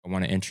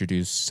want to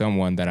introduce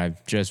someone that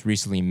I've just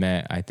recently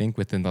met, I think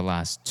within the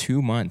last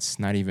 2 months,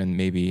 not even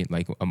maybe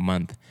like a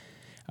month.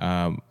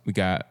 We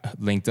got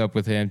linked up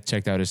with him,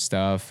 checked out his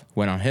stuff,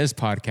 went on his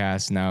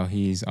podcast. Now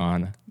he's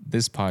on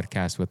this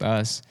podcast with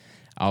us,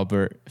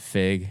 Albert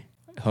Fig,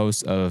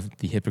 host of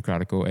the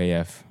Hypocritical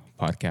AF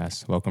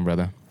podcast. Welcome,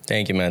 brother.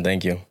 Thank you, man.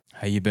 Thank you.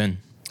 How you been?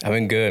 I've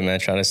been good, man.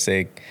 Trying to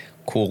stay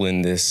cool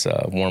in this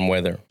warm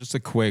weather. Just a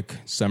quick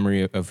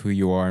summary of who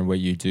you are and what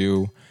you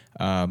do.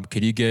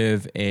 Could you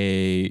give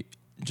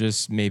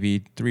just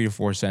maybe 3 to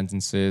 4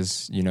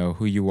 sentences,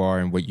 who you are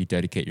and what you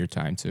dedicate your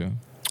time to?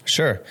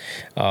 Sure.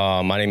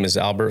 My name is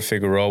Albert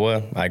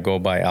Figueroa. I go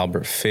by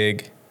Albert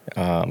Fig.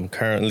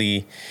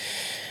 Currently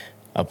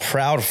a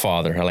proud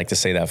father. I like to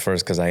say that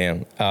first because I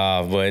am.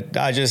 But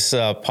I just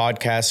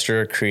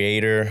podcaster,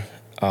 creator,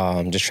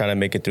 just trying to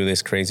make it through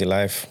this crazy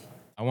life.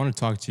 I want to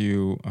talk to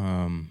you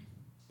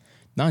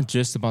not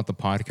just about the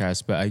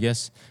podcast, but I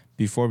guess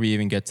before we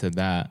even get to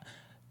that,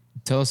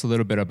 tell us a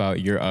little bit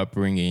about your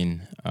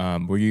upbringing.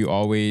 Were you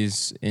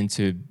always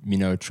into,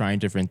 trying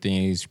different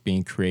things,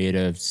 being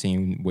creative,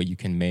 seeing what you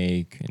can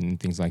make and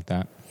things like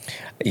that?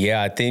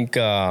 Yeah, I think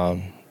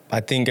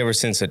ever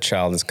since a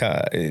child,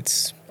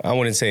 I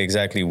wouldn't say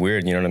exactly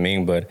weird, you know what I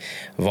mean? But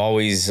I've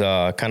always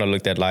kind of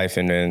looked at life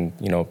and then,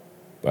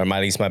 or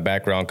at least my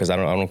background, because I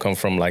don't come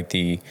from like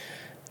the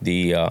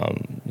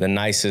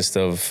nicest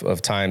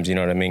of times, you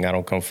know what I mean? I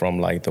don't come from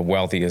like the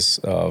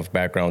wealthiest of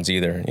backgrounds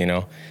either,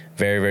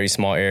 Very, very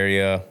small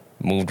area,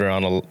 moved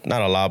around,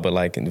 not a lot, but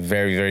like in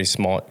very, very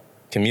small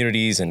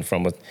communities and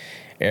from an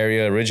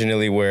area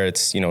originally where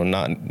it's,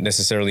 not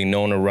necessarily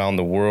known around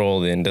the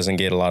world and doesn't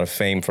get a lot of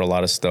fame for a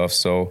lot of stuff.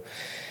 So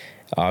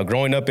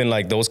growing up in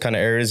like those kind of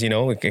areas,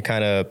 it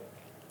kind of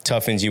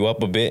toughens you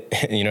up a bit,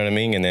 you know what I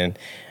mean? And then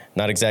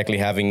not exactly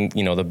having,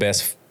 the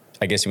best,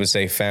 I guess you would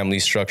say, family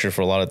structure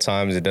for a lot of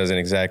times, it doesn't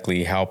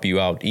exactly help you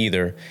out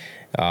either.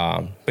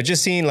 But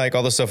just seeing like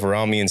all the stuff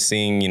around me and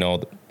seeing,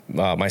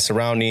 my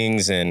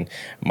surroundings and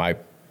my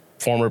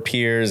former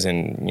peers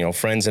and,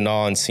 friends and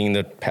all, and seeing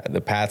the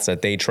paths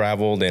that they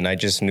traveled. And I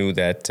just knew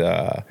that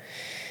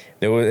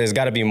there's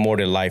got to be more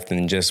to life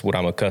than just what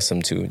I'm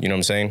accustomed to. You know what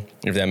I'm saying?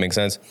 If that makes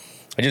sense.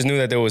 I just knew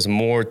that there was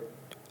more.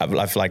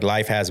 I feel like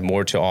life has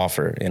more to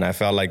offer. And I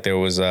felt like there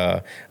was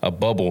a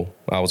bubble.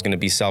 I was going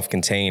to be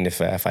self-contained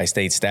if I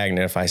stayed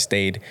stagnant, if I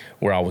stayed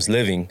where I was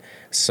living.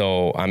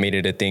 So I made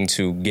it a thing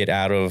to get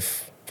out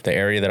of the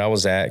area that I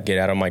was at, get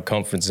out of my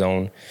comfort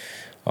zone,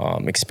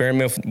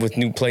 experiment with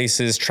new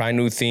places, try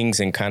new things,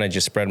 and kind of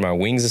just spread my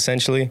wings,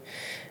 essentially.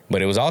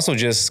 But it was also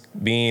just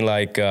being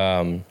like,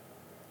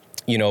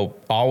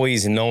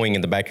 always knowing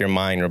in the back of your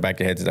mind or back of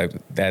your head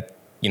that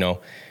you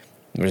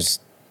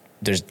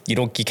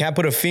can't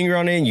put a finger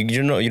on it.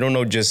 You don't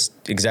know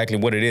just exactly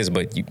what it is,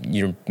 but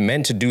you're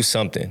meant to do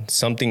something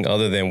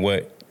other than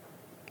what's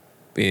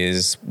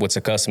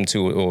accustomed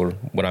to or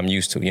what I'm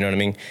used to. You know what I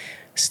mean?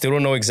 Still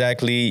don't know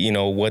exactly,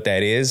 what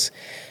that is.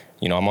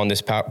 I'm on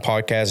this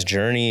podcast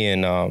journey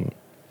and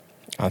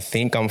I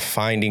think I'm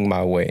finding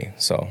my way.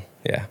 So,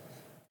 yeah.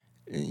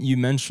 You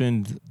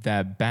mentioned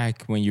that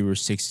back when you were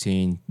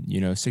 16,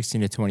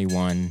 16 to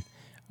 21,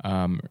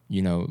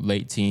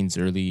 late teens,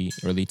 early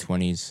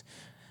 20s,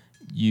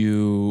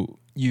 you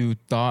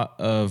thought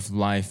of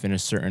life in a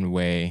certain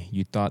way.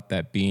 You thought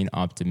that being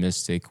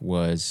optimistic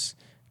was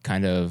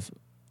kind of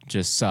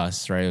just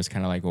sus, right? It was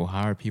kind of like, well,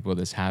 how are people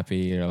this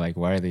happy? Or like,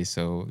 why are they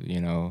so,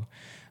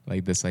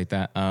 like this, like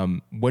that?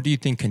 What do you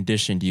think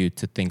conditioned you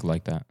to think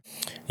like that?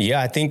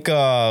 Yeah, I think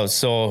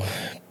so.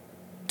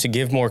 To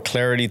give more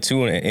clarity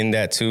too in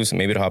that too, so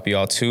maybe to help you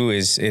out too,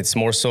 it's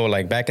more so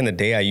like back in the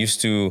day, I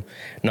used to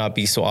not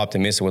be so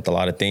optimistic with a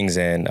lot of things,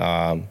 and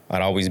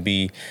I'd always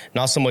be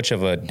not so much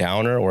of a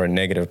downer or a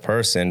negative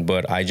person,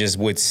 but I just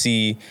would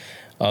see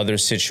other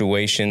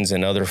situations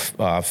and other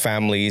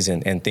families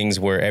and things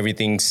where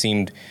everything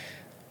seemed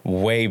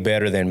way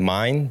better than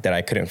mine, that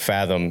I couldn't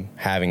fathom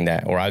having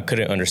that, or I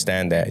couldn't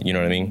understand that, you know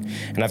what I mean?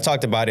 And I've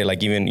talked about it,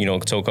 like even, to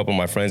a couple of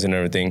my friends and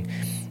everything.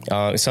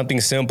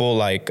 Something simple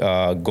like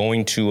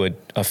going to a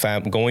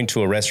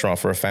restaurant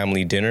for a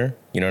family dinner,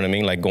 you know what I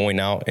mean? Like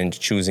going out and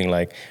choosing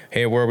like,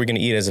 hey, where are we going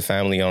to eat as a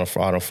family on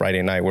a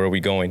Friday night? Where are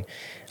we going?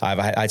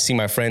 I'd see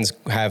my friends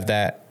have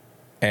that,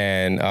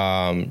 and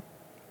I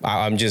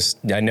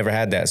never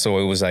had that. So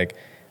it was like,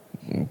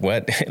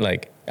 what?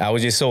 Like, I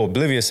was just so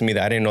oblivious to me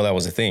that I didn't know that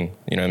was a thing,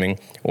 you know what I mean?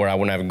 Or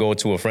when I would go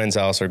to a friend's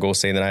house or go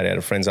stay the night at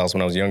a friend's house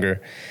when I was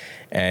younger,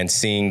 and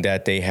seeing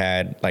that they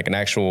had like an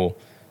actual,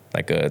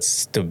 like a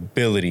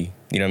stability,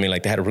 you know what I mean?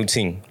 Like they had a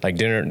routine, like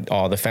dinner,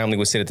 the family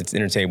would sit at the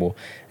dinner table,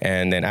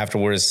 and then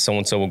afterwards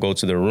so-and-so would go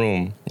to their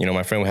room.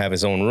 My friend would have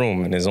his own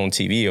room and his own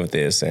TV of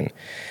this, and,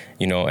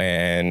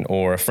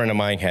 or a friend of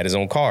mine had his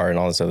own car and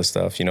all this other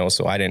stuff,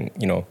 so I didn't,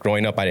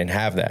 growing up, I didn't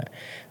have that.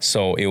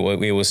 So it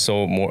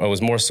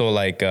was more so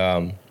like,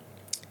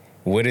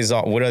 what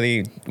are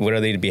they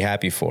to be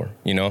happy for,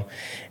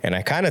 And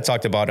I kind of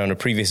talked about it on a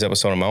previous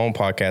episode of my own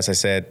podcast. I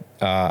said,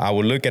 I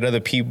would look at other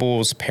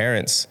people's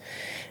parents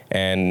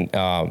and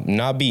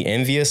not be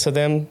envious of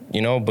them,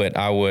 you know, but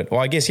I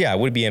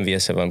would be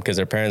envious of them because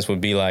their parents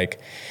would be like,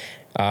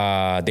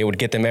 they would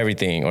get them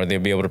everything, or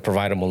they'd be able to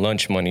provide them with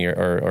lunch money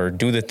or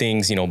do the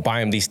things, you know, buy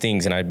them these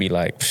things. And I'd be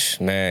like,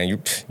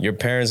 man, your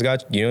parents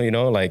got, you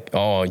know, like,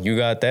 oh, you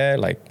got that?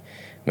 Like,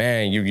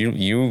 man,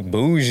 you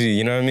bougie,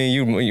 you know what I mean?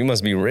 You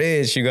must be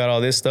rich. You got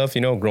all this stuff,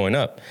 you know, growing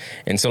up.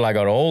 And so I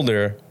got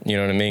older, you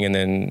know what I mean? And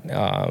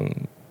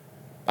then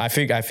I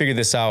figured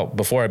this out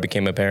before I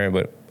became a parent,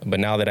 but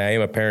now that I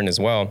am a parent as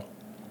well,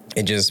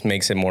 it just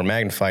makes it more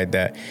magnified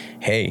that,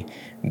 hey,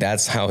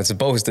 that's how it's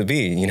supposed to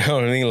be. You know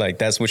what I mean? Like,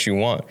 that's what you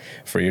want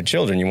for your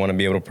children. You want to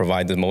be able to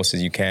provide the most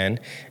as you can,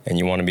 and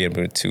you want to be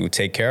able to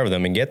take care of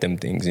them and get them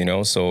things, you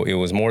know? So it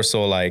was more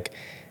so like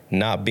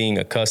not being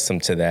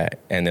accustomed to that,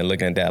 and then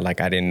looking at that like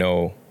I didn't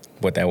know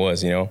what that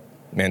was, you know?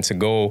 And to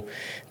go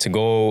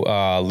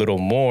a little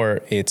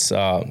more, it's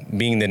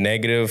being the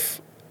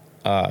negative,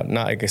 not,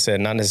 like I said,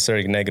 not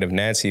necessarily negative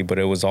Nancy, but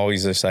it was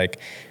always just like,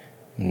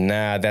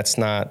 nah, that's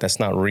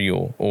not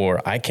real,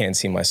 or I can't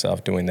see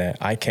myself doing that.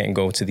 I can't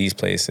go to these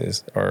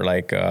places, or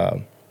like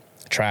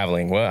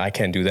traveling. Well, I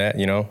can't do that,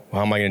 you know?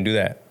 How am I going to do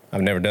that?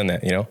 I've never done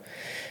that, you know?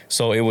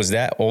 So it was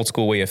that old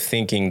school way of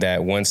thinking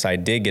that once I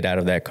did get out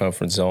of that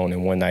comfort zone,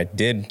 and when I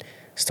did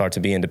start to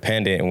be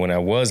independent, and when I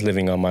was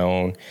living on my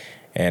own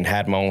and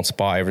had my own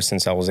spot ever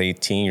since I was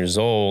 18 years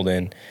old,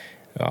 and,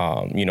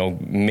 you know,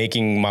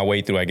 making my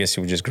way through, I guess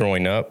it was just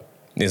growing up,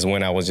 is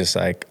when I was just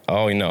like,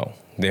 oh, you know,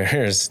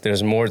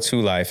 there's more to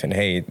life, and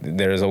hey,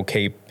 there's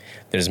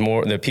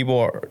more. The people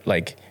are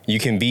like, you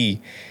can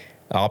be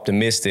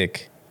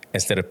optimistic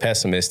instead of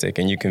pessimistic,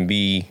 and you can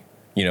be,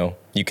 you know,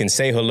 you can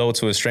say hello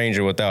to a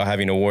stranger without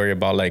having to worry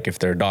about like if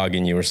they're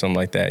dogging you or something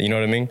like that. You know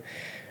what I mean?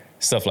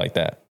 Stuff like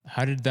that.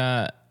 How did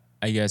that,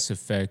 I guess,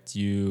 affect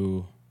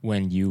you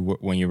when you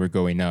were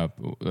growing up?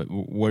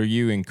 Were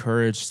you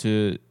encouraged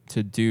to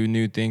do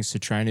new things, to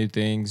try new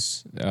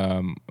things?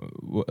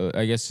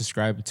 I guess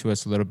describe to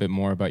us a little bit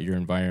more about your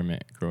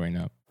environment growing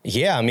up.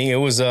 Yeah, I mean, it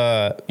was,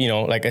 you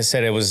know, like I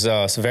said, it was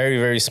a very,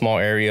 very small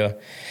area.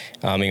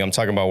 I mean, I'm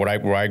talking about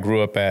where I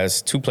grew up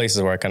as, two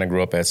places where I kind of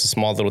grew up as. A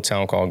small little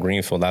town called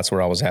Greenfield. That's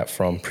where I was at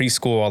from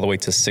preschool all the way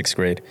to 6th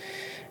grade.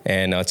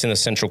 And it's in the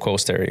Central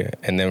Coast area.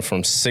 And then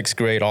from 6th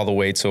grade all the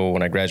way till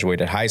when I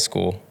graduated high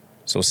school,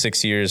 so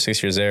 6 years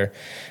there,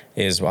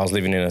 is I was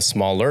living in a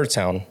smaller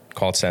town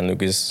called San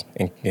Lucas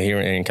here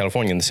in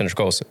California in the Central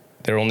Coast.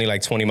 They're only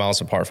like 20 miles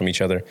apart from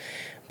each other.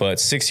 But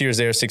 6 years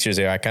there,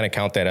 I kind of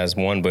count that as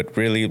one. But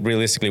really,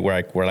 realistically, where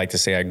I like to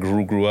say I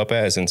grew up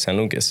as in San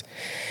Lucas.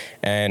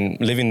 And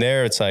living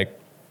there, it's like,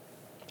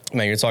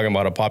 man, you're talking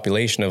about a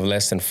population of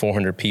less than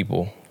 400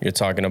 people. You're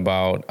talking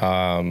about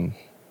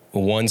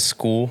one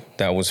school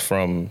that was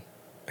from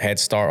Head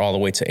Start all the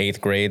way to 8th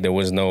grade. There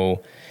was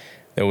no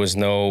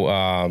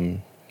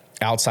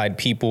outside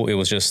people. It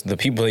was just the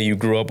people that you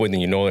grew up with,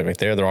 and you know it right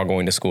there. They're all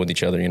going to school with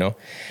each other, you know.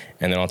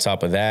 And then on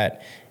top of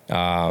that,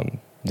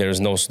 there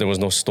was no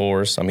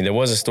stores. I mean, there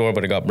was a store,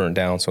 but it got burnt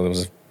down. So there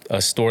was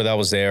a store that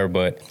was there,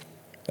 but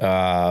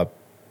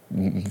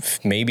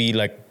maybe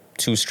like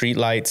 2 street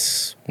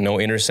lights, no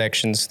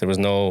intersections.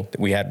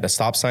 We had the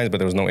stop signs, but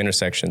there was no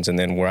intersections. And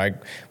then where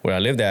I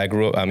lived at,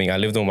 I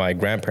lived with my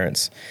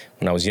grandparents.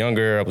 When I was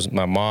younger, I was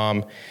my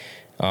mom,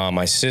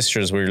 my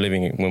sisters, when we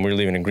were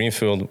living in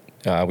Greenfield,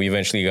 we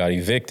eventually got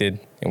evicted,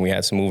 and we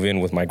had to move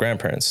in with my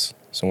grandparents.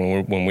 So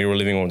when we were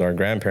living with our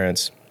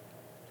grandparents,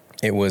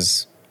 it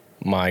was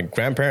my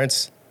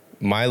grandparents,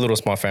 my little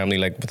small family,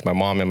 like with my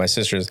mom and my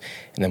sisters,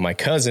 and then my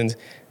cousins,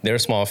 their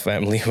small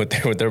family with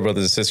their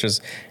brothers and sisters.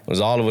 It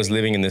was all of us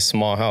living in this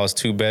small house,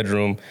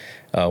 2-bedroom,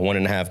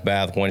 1.5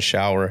 bath, 1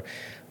 shower,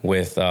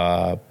 with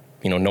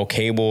no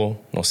cable,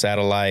 no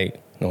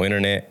satellite, no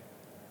internet.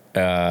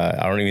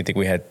 I don't even think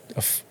we had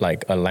a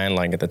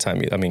landline at the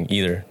time. I mean,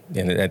 either,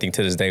 and I think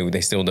to this day they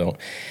still don't.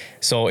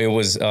 So it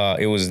was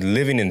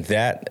living in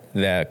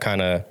that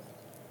kind of.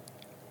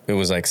 It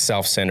was like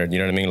self-centered, you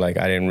know what I mean? Like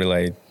I didn't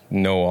really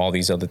know all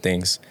these other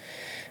things.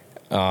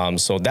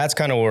 So that's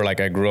kind of where like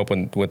I grew up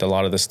with a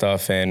lot of the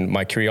stuff, and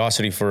my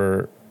curiosity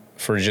for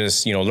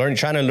just, you know,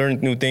 trying to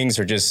learn new things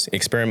or just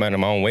experiment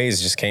in my own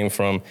ways just came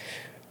from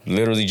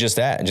literally just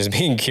that, just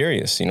being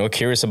curious, you know,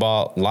 curious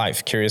about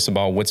life, curious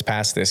about what's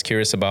past this,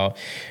 curious about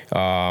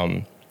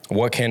how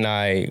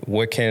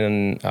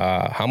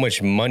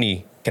much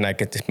money can I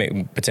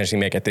potentially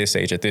make at this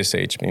age?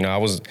 You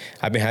know,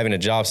 I've been having a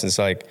job since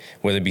like,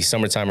 whether it be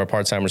summertime or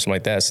part-time or something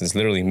like that, since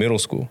literally middle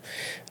school.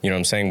 You know what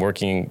I'm saying?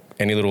 Working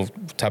any little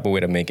type of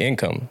way to make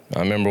income. I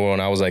remember when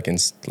I was like in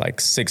like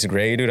 6th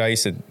grade, dude, I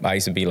used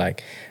to be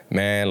like,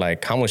 man,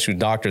 like how much do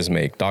doctors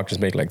make? Doctors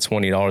make like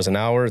 $20 an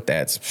hour.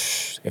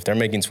 If they're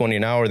making $20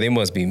 an hour, they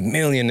must be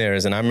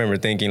millionaires. And I remember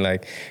thinking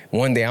like,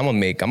 one day I'm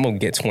gonna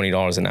get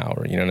 $20 an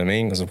hour. You know what I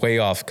mean? It was way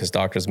off because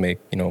doctors make,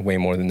 you know, way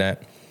more than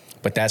that.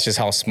 But that's just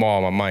how small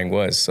my mind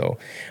was. So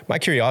my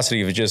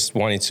curiosity was just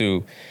wanting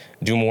to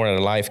do more out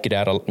of life,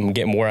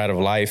 get more out of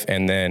life,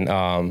 and then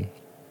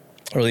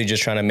really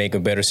just trying to make a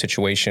better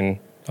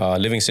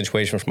living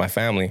situation for my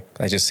family.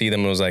 I just see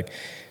them, it was like,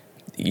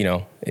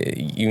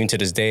 even to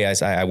this day, I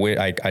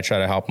try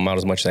to help them out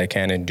as much as I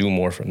can and do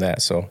more from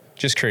that. So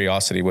just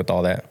curiosity with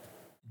all that.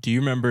 Do you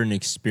remember an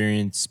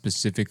experience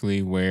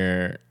specifically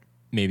where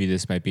maybe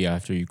this might be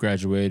after you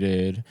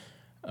graduated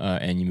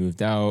and you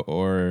moved out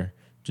or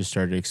just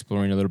started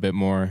exploring a little bit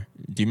more?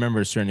 Do you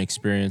remember a certain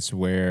experience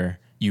where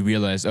you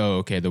realized, oh,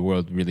 okay, the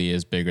world really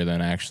is bigger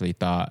than I actually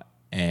thought,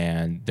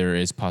 and there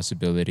is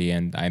possibility,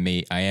 and I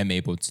am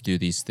able to do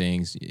these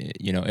things?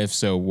 If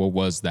so, what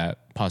was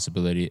that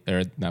possibility,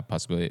 or not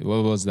possibility?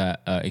 What was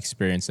that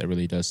experience that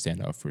really does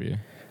stand out for you?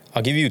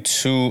 I'll give you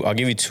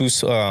two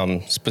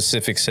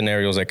specific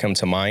scenarios that come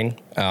to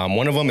mind.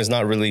 One of them is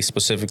not really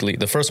specifically.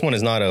 The first one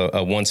is not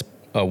a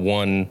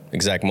one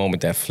exact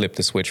moment that flipped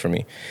the switch for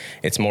me.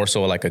 It's more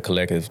so like a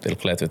collective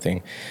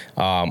thing.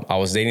 I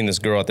was dating this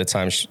girl at the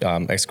time,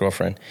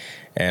 ex-girlfriend,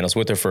 and I was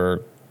with her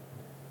for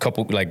a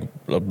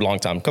long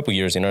time, a couple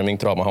years,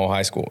 throughout my whole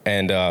high school.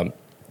 And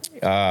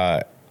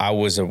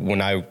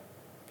when I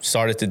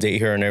started to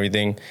date her and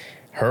everything,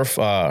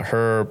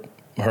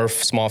 her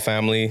small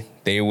family,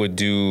 they would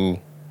do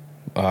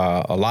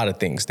a lot of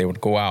things. They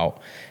would go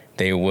out.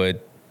 They would,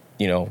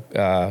 go.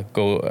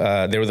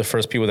 They were the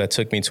first people that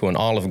took me to an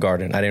Olive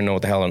Garden. I didn't know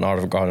what the hell an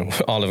Olive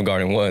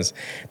Garden was.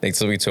 They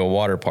took me to a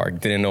water park.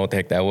 Didn't know what the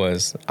heck that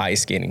was.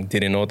 Ice skating.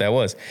 Didn't know what that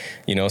was.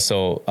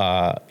 So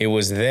it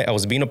was that I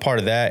was being a part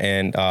of that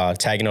and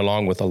tagging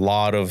along with a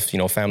lot of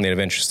family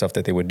adventure stuff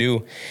that they would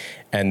do,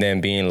 and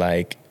then being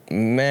like,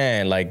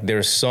 man, like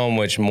there's so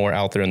much more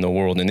out there in the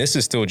world, and this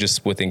is still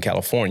just within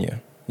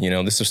California.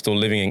 This is still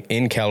living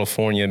in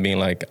California, being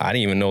like, I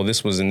didn't even know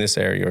this was in this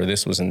area or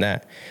this was in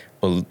that.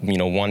 But,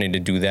 wanting to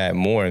do that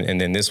more.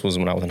 And then this was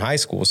when I was in high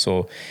school.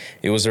 So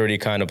it was already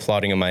kind of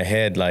plotting in my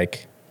head,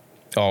 like,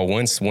 oh,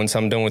 once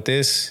I'm done with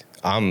this,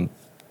 I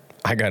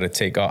got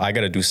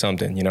to do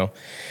something,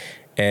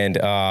 And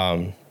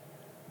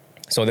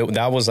so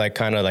that was like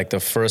kind of like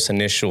the first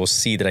initial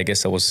seed that I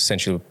guess that was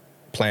essentially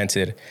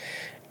planted.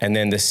 And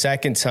then the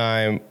second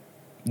time,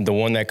 the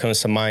one that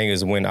comes to mind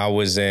is when I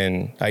was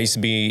in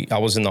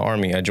the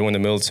Army. I joined the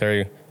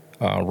military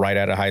right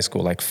out of high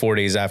school. Like 4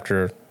 days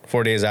after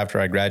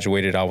I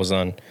graduated, I was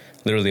on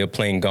literally a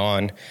plane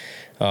gone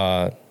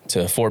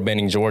to Fort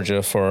Benning, Georgia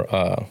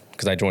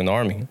because I joined the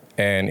Army.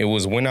 And it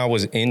was when I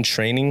was in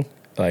training,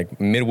 like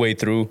midway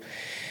through,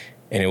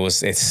 and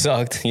it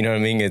sucked. You know what I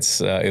mean?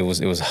 It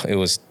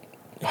was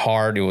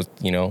hard. It was,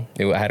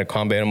 I had a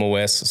combat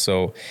MOS,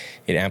 so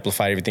it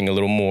amplified everything a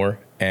little more.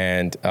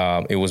 And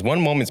it was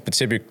one moment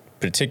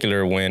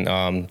particular when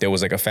there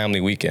was like a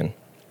family weekend,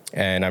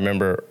 and I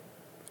remember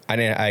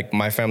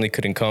my family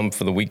couldn't come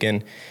for the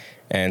weekend,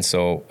 and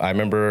so I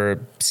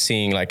remember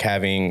seeing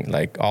having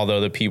all the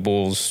other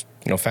people's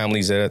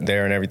families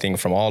there and everything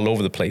from all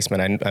over the place.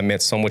 Man, I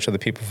met so much other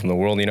people from the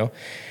world,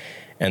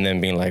 and then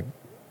being like,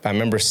 I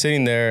remember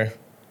sitting there.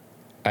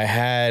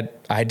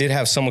 I did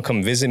have someone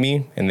come visit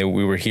me, and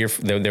we were here.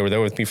 They were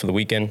there with me for the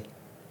weekend,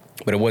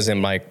 but it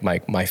wasn't my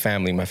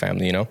family,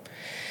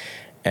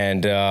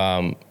 And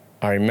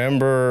I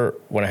remember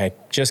when I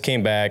just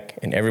came back,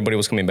 and everybody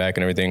was coming back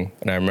and everything.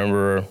 And I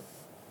remember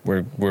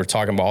we're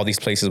talking about all these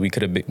places we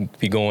could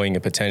be going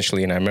and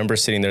potentially. And I remember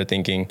sitting there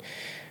thinking,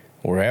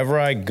 wherever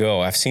I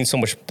go, I've seen so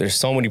much. There's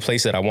so many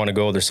places that I want to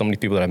go. There's so many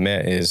people that I've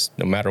met. Is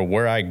no matter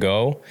where I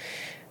go,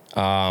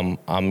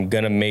 I'm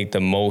going to make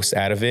the most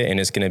out of it, and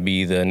it's going to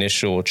be the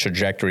initial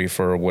trajectory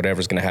for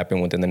whatever's going to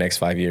happen within the next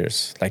 5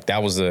 years. I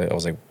was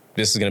like,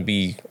 this is going to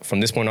be,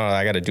 from this point on,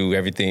 I got to do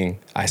everything.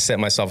 I set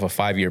myself a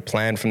 5-year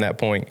plan from that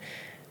point.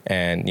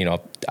 And,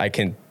 I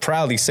can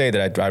proudly say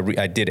that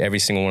I did every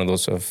single one of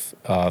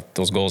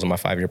those goals in my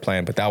 5-year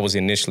plan. But that was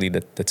initially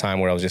the time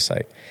where I was just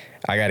like,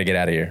 I got to get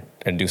out of here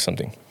and do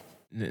something.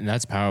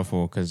 That's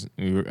powerful because,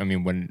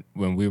 when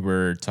we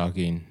were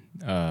talking,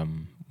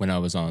 when I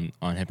was on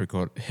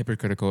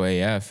Hypocritical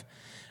AF,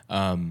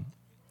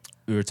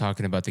 we were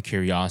talking about the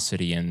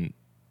curiosity and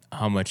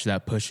how much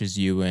that pushes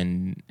you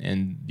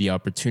and the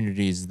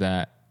opportunities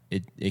that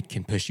it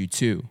can push you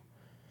to.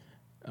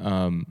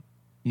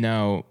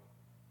 Now,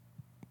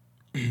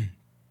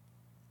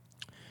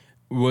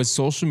 was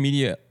social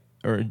media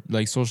or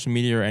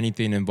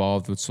anything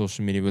involved with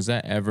social media, was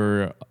that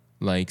ever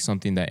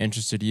something that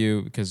interested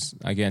you? Because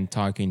again,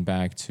 talking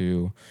back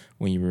to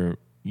when you were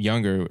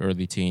younger,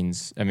 late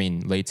teens,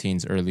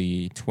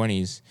 early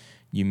 20s,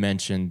 you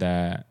mentioned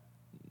that,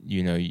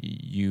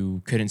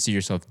 you couldn't see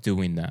yourself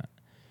doing that.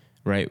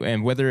 Right.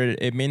 And whether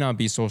it may not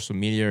be social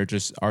media or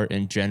just art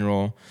in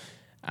general,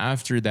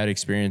 after that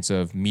experience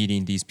of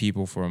meeting these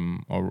people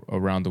from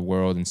around the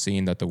world and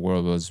seeing that the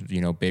world was,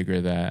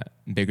 bigger than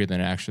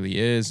it actually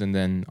is. And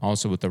then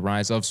also with the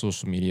rise of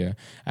social media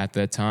at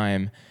that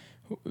time,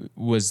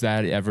 was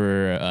that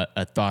ever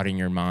a thought in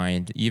your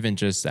mind, even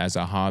just as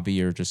a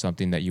hobby or just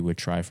something that you would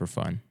try for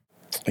fun?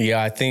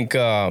 Yeah, I think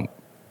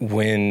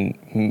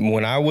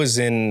when I was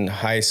in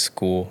high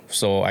school,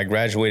 so I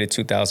graduated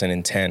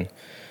 2010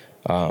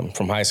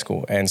 from high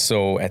school. And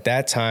so at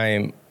that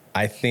time,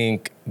 I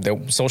think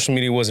that social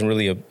media wasn't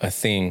really a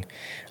thing.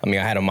 I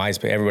had a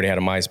MySpace. Everybody had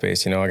a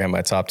MySpace. I got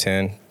my top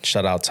 10.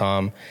 Shout out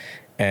Tom.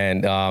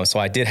 And so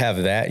I did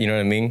have that, you know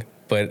what I mean?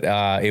 But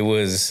I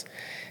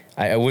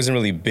wasn't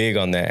really big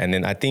on that. And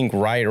then I think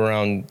right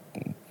around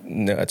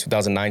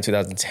 2009,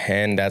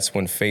 2010, that's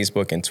when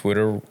Facebook and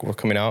Twitter were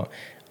coming out.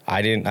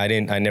 I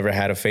never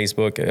had a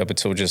Facebook up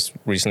until just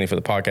recently for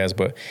the podcast,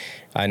 but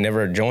I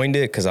never joined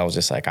it because I was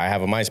just like, I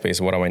have a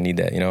MySpace. What do I need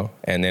that, you know?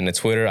 And then the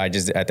Twitter, at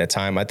that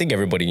time, I think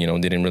everybody, you know,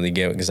 didn't really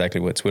get exactly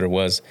what Twitter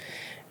was.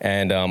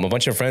 And a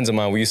bunch of friends of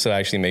mine, we used to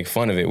actually make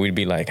fun of it. We'd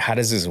be like, how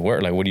does this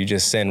work? Like, would you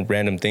just send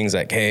random things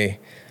like, hey,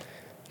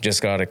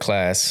 just got out of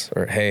class,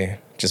 or hey,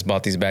 just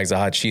bought these bags of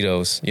hot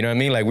Cheetos. You know what I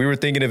mean? Like, we were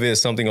thinking of it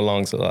as something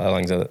along the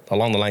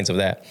lines of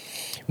that.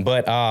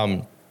 But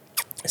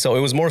so it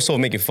was more so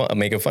making fun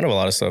of a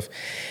lot of stuff.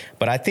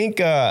 But I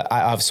think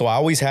I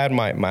always had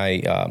my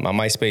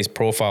MySpace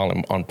profile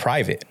on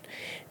private,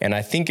 and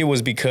I think it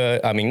was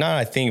because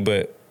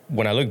but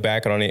when I look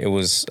back on it, it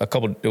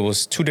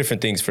was two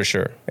different things for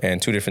sure,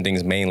 and two different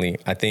things mainly.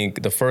 I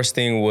think the first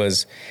thing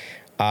was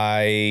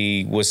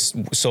my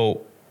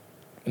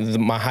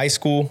high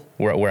school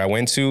where I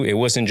went to, it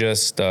wasn't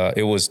just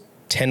it was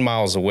 10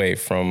 miles away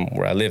from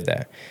where I lived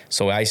at.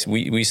 So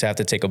we used to have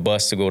to take a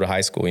bus to go to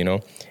high school, you know?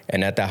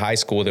 And at that high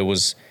school, it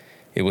was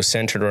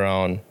centered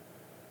around,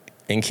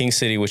 in King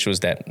City, which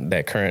was that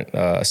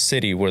current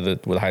city where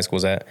the high school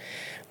was at.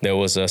 There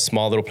was a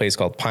small little place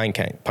called Pine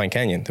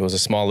Canyon. There was a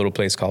small little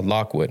place called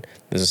Lockwood.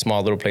 There's a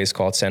small little place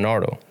called San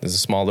Nardo. There's a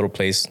small little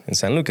place in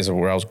San Lucas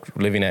where I was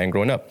living at and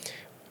growing up.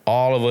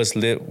 All of us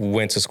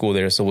went to school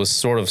there. So it was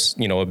sort of,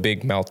 you know, a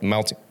big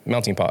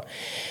melting pot.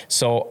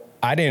 So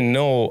I didn't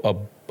know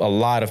a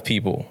lot of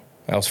people.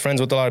 I was friends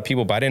with a lot of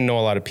people, but I didn't know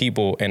a lot of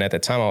people. And at the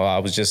time, I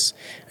was just,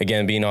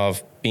 again, being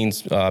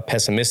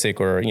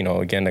pessimistic, or, you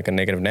know, again, like a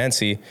negative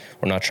Nancy,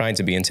 or not trying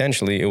to be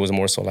intentionally. It was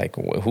more so like,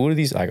 who are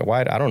these? Like,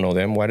 why? I don't know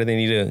them. Why do they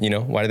need to, you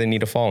know, why do they need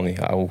to follow me?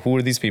 Who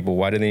are these people?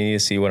 Why do they need to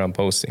see what I'm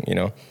posting, you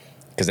know?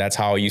 Because that's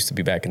how it used to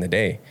be back in the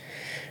day.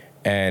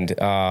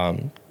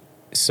 And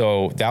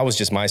so that was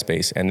just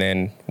MySpace. And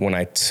then when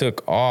I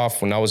took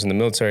off, when I was in the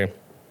military,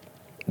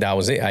 that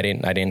was it. I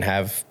didn't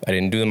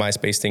do the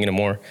MySpace thing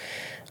anymore.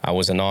 I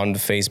wasn't on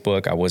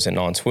Facebook. I wasn't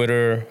on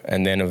Twitter.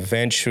 And then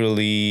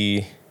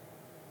eventually,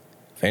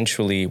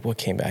 what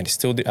came back?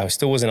 I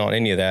still wasn't on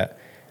any of that.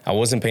 I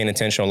wasn't paying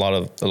attention to a lot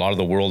of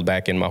the world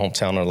back in my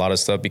hometown, or a lot of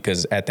stuff,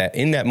 because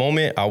in that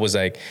moment, I was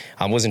like,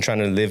 I wasn't trying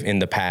to live in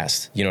the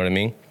past. You know what I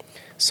mean?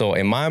 So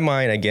in my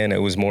mind, again,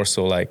 it was more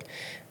so like,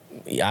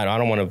 I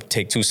don't want to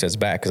take two steps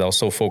back, because I was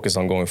so focused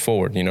on going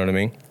forward. You know what I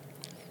mean?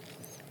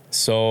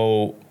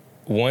 So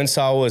once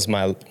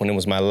when it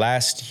was my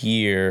last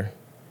year,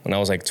 when I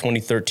was like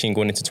 2013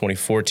 going into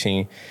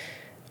 2014,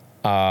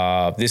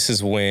 this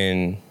is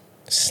when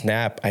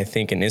Snap, I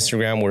think, and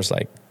Instagram was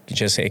like,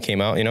 it came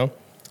out, you know?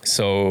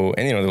 So,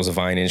 and you know, there was a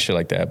Vine and shit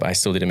like that, but I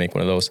still didn't make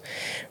one of those.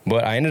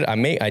 But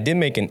I did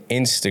make an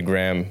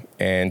Instagram,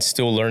 and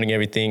still learning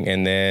everything.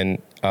 And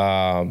then,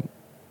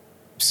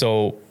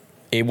 so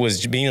it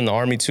was, being in the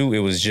Army too, it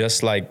was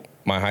just like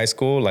my high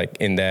school, like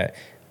in that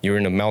you're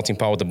in a melting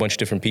pot with a bunch of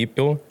different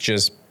people,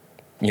 just,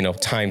 you know,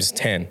 times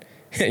 10.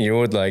 You're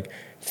with like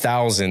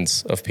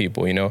thousands of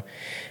people, you know?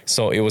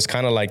 So it was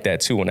kind of like that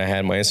too. When I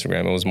had my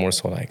Instagram, it was more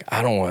so like,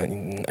 I don't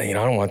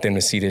want them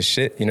to see this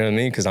shit. You know what I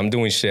mean? Cause I'm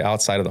doing shit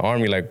outside of the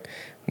Army. Like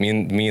me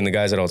and the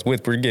guys that I was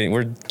with, we're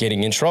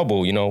getting in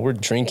trouble, you know, we're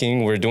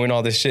drinking, we're doing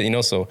all this shit, you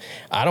know? So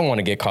I don't want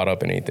to get caught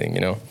up in anything,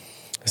 you know?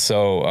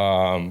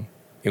 So,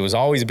 it was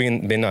always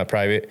been not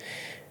private,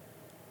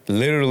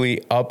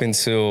 literally up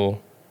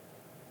until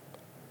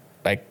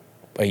like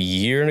a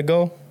year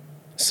ago.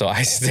 So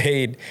I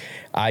stayed,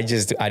 I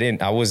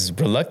was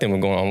reluctant with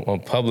going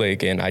on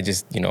public, and I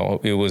just, you know,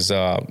 it was,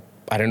 I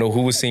don't know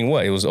who was seeing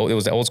what. It was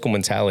the old school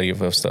mentality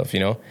of stuff, you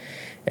know?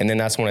 And then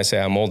that's when I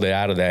say I molded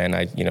out of that,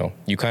 and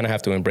you kind of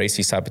have to embrace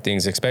these type of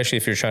things, especially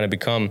if you're trying to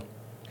become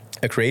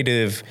a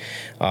creative,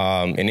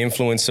 an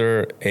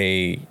influencer,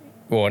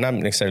 well, not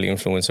necessarily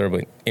influencer,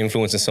 but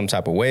influence in some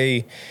type of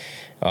way,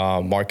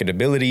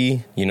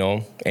 marketability, you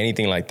know,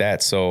 anything like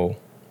that. So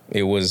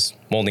it was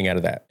molding out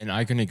of that. And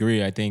I can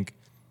agree. I think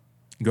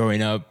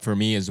growing up for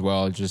me as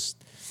well,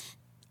 just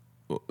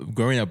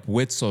growing up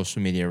with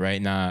social media, right?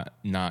 Not,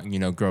 you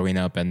know, growing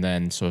up and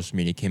then social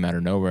media came out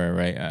of nowhere,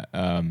 right?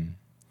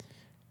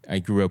 I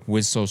grew up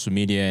with social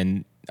media,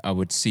 and I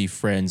would see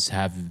friends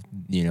have,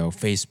 you know,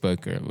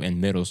 Facebook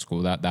in middle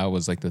school. That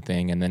was like the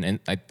thing. And then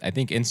I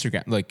think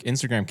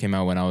Instagram came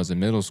out when I was in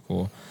middle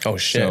school. Oh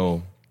shit.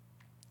 So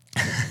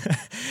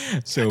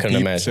couldn't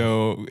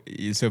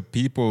imagine. So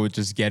people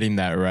just getting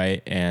that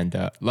right.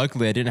 And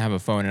luckily I didn't have a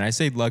phone. And I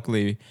say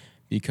luckily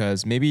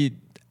because maybe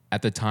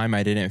at the time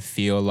I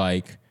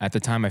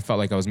felt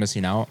like I was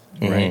missing out,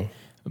 mm-hmm. right?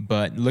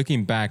 But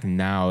looking back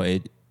now,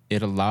 it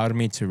allowed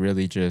me to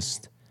really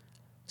just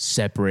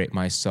separate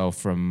myself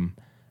from,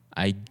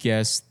 I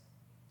guess,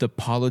 the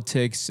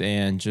politics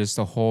and just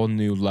a whole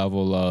new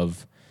level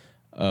of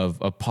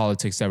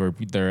politics that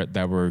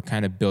were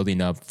kind of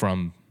building up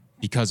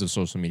because of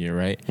social media,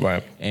 right?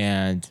 Right.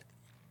 And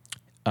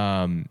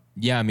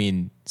yeah, I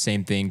mean,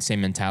 same thing,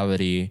 same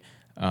mentality.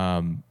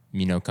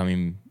 You know,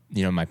 coming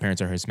my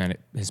parents are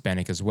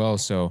Hispanic as well.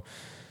 So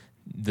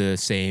the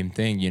same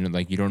thing,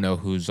 like you don't know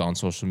who's on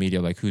social media,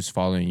 like who's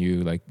following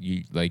you,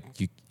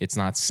 it's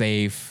not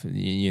safe.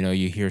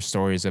 You hear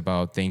stories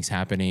about things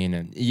happening,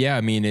 and yeah,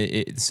 I mean,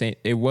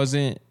 it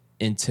wasn't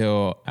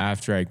until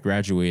after I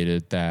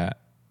graduated and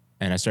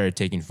I started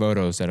taking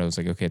photos that I was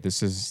like, okay,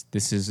 this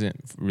isn't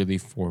really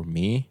for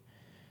me.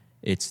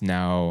 It's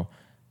now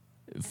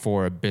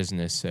for a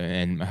business,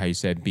 and how you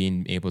said,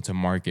 being able to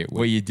market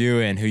what you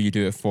do and who you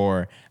do it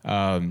for.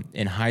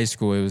 In high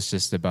school, it was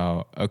just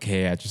about,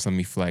 okay, just let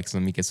me flex,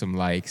 let me get some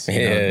likes.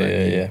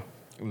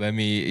 Let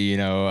me,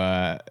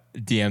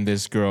 DM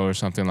this girl or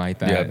something like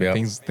that. Yep.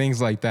 Things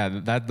like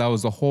that. That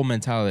was the whole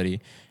mentality.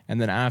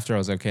 And then after, I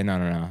was like, okay,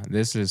 no.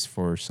 This is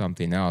for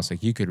something else.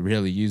 Like, you could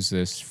really use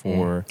this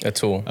for a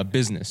tool, a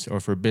business,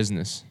 or for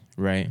business,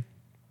 right?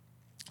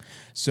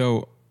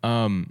 So,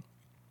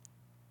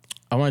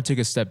 I want to take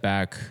a step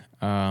back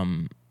a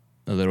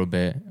little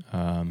bit.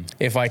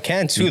 If I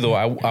can too, though,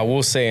 I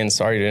will say, and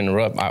sorry to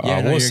interrupt,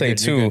 I will say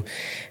too,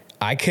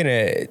 I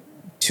couldn't,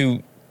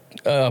 to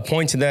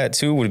point to that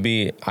too would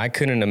be, I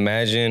couldn't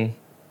imagine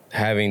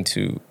having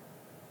to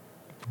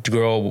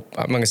grow,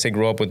 I'm not going to say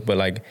grow up with, but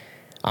like,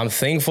 I'm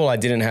thankful I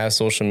didn't have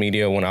social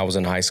media when I was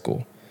in high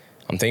school.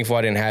 I'm thankful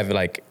I didn't have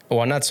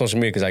not social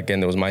media, because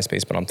again, there was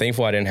MySpace, but I'm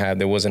thankful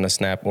there wasn't a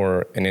Snap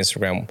or an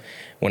Instagram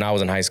when I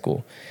was in high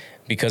school.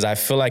 Because I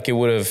feel like it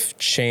would have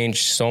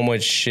changed so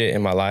much shit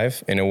in my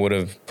life, and it would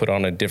have put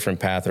on a different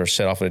path or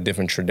set off a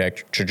different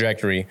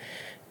trajectory,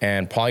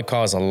 and probably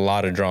caused a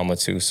lot of drama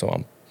too. So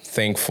I'm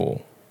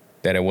thankful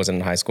that it wasn't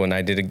in high school. And I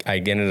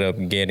ended up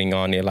getting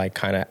on it like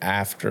kind of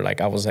after,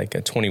 like I was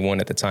like 21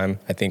 at the time,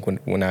 I think,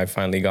 when I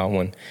finally got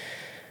one.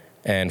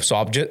 And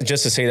so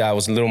just to say that I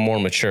was a little more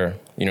mature,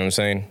 you know what I'm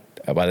saying?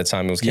 By the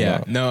time it was came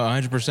out. No,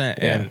 100%.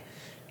 Yeah. And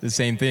the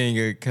same thing,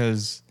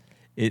 because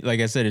like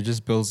I said, it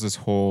just builds this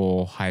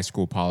whole high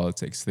school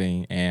politics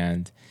thing,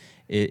 and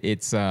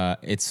it's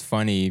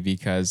funny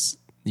because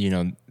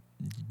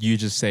you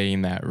just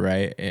saying that,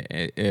 right?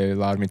 It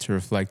allowed me to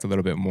reflect a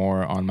little bit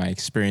more on my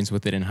experience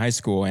with it in high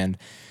school, and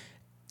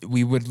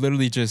we would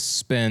literally just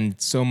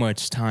spend so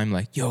much time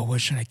like, yo,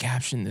 what should I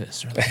caption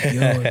this? Or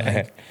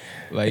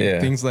like, yo,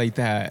 things like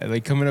that,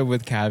 like coming up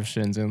with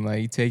captions and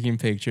like taking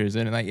pictures,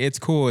 and like it's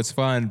cool, it's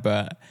fun,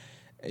 but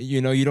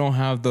you don't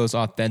have those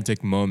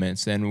authentic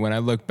moments. And when I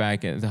look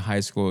back at the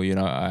high school,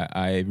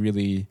 I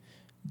really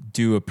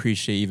do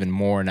appreciate even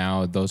more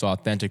now those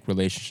authentic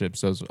relationships,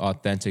 those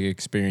authentic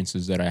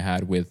experiences that I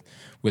had with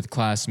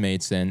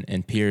classmates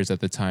and peers at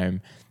the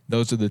time.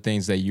 Those are the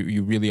things that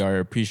you really are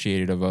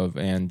appreciative of.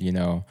 And,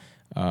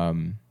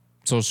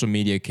 social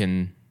media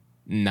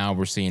now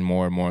we're seeing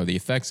more and more of the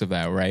effects of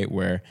that, right?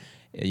 Where,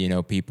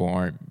 people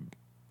aren't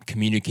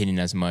communicating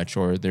as much,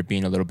 or they're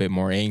being a little bit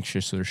more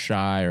anxious or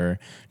shy, or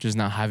just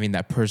not having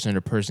that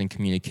person-to-person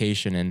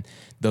communication. And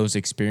those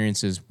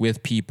experiences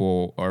with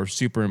people are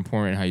super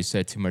important, how you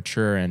said, to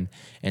mature and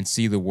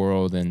see the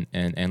world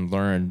and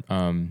learn.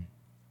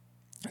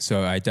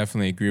 So I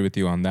definitely agree with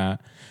you on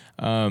that.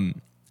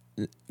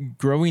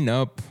 Growing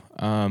up,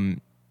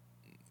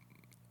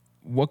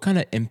 what kind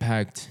of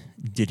impact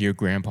did your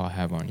grandpa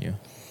have on you?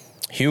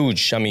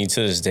 Huge. I mean,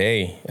 to this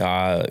day,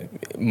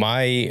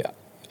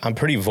 I'm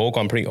pretty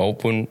vocal. I'm pretty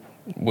open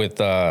with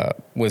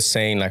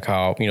saying like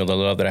how, the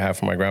love that I have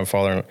for my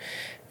grandfather,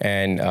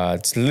 and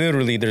it's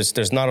literally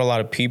there's not a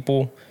lot of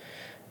people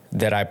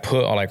that I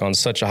put like on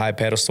such a high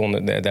pedestal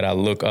that I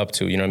look up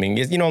to. You know what I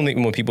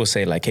mean? When people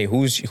say like, hey,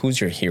 who's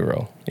your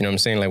hero? You know what I'm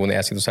saying? Like when they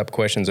ask you those type of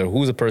questions, or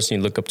who's the person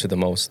you look up to the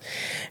most?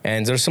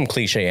 And there's some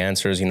cliche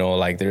answers,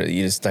 like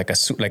there's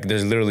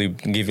there's literally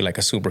give you like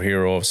a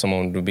superhero of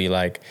someone to be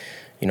like,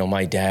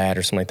 my dad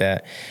or something like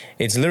that.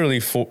 It's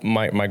literally for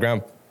my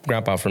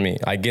grandpa for me.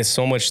 I get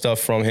so much stuff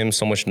from him,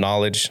 so much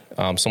knowledge,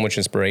 so much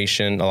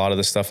inspiration. A lot of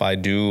the stuff I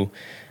do,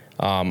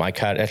 I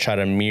try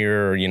to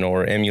mirror,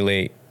 or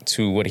emulate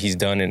to what he's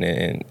done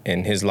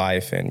in his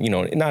life. And,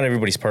 not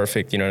everybody's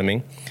perfect, you know what I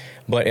mean?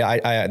 But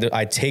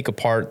I take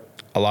apart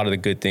a lot of the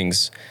good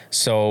things.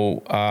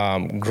 So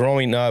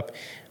growing up,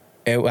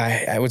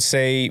 I would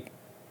say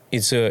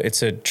it's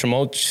a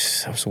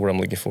tumultuous, what's the word I'm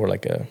looking for?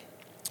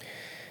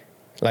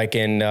 Like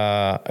in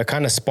a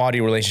kind of spotty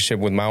relationship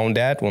with my own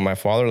dad, with my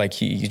father. Like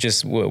he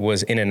just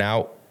was in and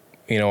out,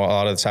 a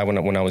lot of the time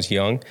when I was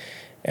young.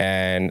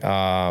 And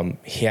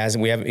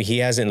we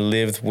haven't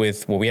lived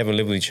with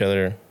each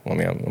other. I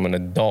mean, I'm an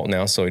adult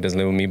now, so he doesn't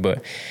live with me.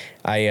 But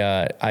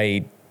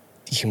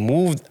he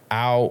moved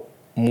out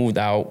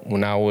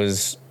when I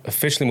was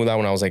officially moved out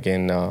when I was like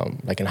in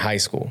high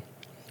school.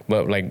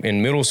 But like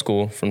in middle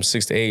school, from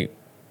 6 to 8,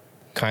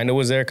 kind of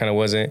was there, kind of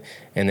wasn't.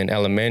 And then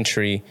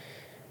elementary,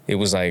 it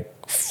was like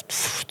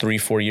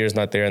 3-4 years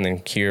not there, and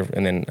then here,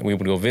 and then we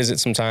would go visit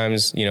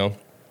sometimes,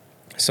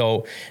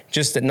 So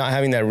just that not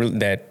having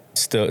that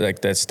still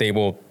like that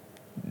stable,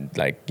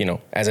 like,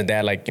 as a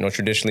dad, like,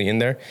 traditionally in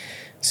there.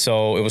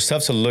 So it was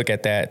tough to look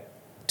at that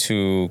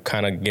to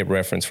kind of get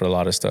reference for a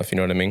lot of stuff, you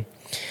know what I mean?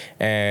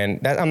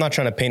 And that, I'm not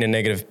trying to paint a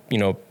negative,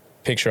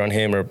 picture on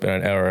him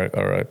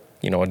or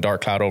a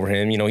dark cloud over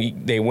him.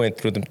 They went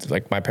through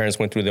my parents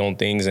went through their own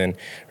things, and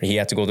he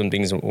had to go through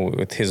things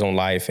with his own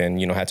life,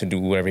 and had to do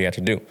whatever he had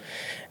to do.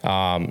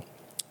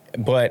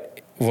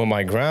 But with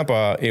my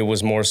grandpa, it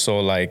was more so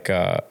like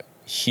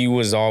he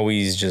was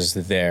always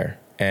just there.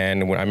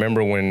 And I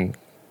remember when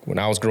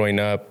I was growing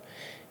up,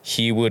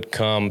 he would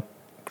come,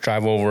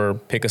 drive over,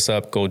 pick us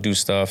up, go do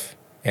stuff,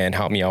 and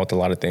help me out with a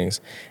lot of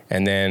things.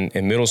 And then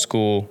in middle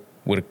school,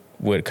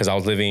 because I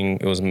was living,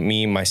 it was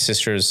me, my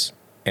sisters,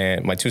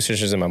 and my 2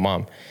 sisters and my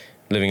mom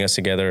living us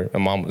together. My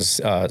mom was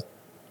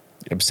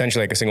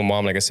essentially like a single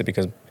mom, like I said,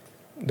 because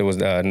there was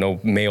no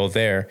male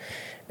there.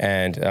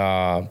 And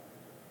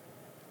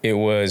it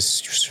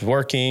was just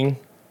working,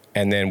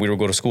 and then we would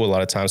go to school a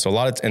lot of times.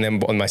 And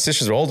then my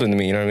sisters were older than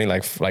me, you know what I mean?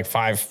 Like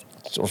 5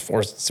 or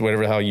 4,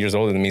 whatever the hell years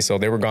older than me. So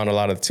they were gone a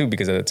lot of too,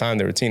 because at the time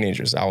they were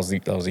teenagers. I was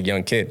a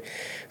young kid.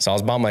 So I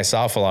was by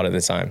myself a lot of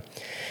the time.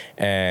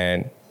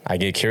 And I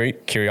get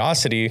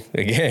curiosity,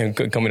 again,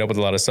 coming up with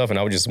a lot of stuff. And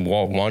I would just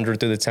wander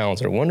through the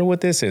towns, or wonder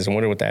what this is, and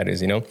wonder what that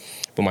is,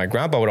 But my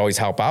grandpa would always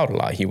help out a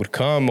lot. He would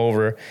come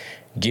over,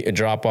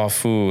 drop off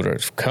food, or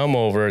come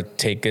over,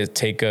 take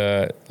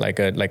a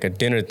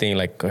dinner thing,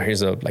 like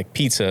here's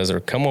pizzas, or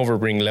come over,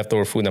 bring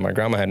leftover food that my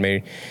grandma had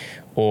made,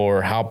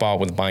 or help out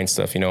with buying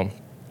stuff,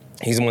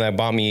 He's the one that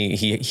bought me,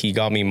 he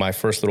got me my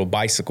first little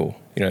bicycle,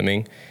 you know what I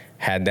mean?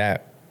 Had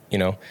that,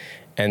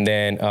 And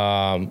then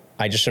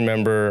I just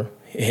remember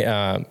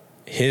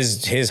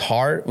his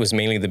heart was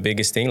mainly the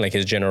biggest thing, like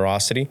his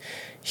generosity.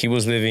 He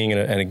was living in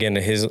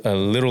a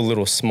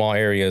little small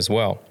area as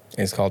well.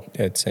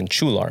 It's in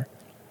Chular,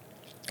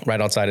 right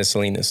outside of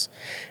Salinas.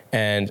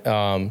 And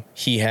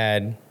he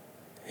had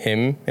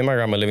him and my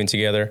grandma living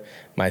together,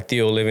 my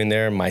Theo living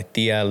there, my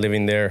tia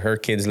living there, her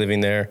kids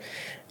living there.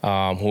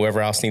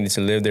 Whoever else needed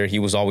to live there, he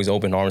was always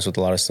open arms with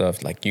a lot of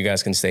stuff. Like, you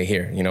guys can stay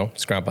here,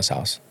 it's grandpa's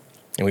house.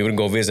 And we would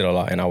go visit a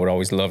lot, and I would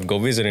always love to go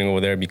visiting over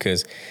there,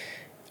 because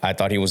I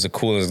thought he was the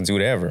coolest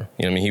dude ever.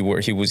 He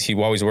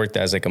always worked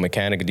as like a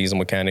mechanic, a diesel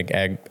mechanic,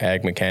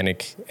 ag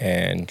mechanic,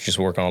 and just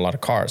work on a lot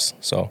of cars.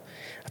 So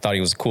I thought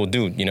he was a cool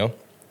dude,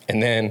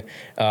 And then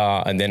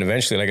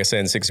eventually, like I said,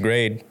 in 6th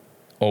grade,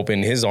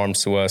 opened his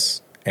arms to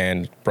us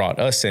and brought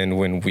us in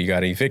when we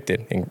got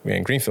evicted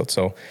in Greenfield.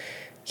 So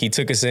he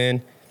took us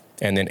in.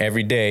 And then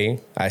every day,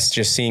 I was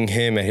just seeing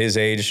him at his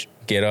age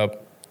get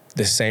up,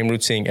 the same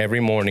routine every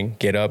morning,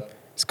 get up,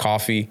 it's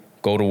coffee,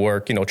 go to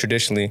work.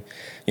 Traditionally,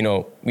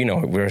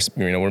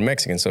 we're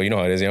Mexican, so you know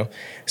how it is,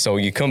 So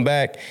you come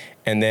back,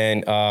 and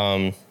then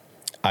it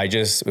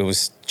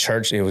was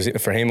church.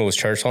 For him, it was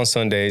church on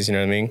Sundays, you know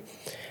what I mean?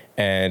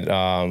 And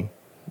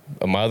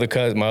my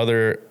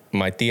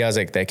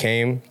tias that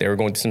came, they were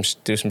going to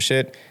do some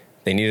shit.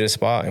 They needed a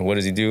spot, and what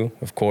does he do?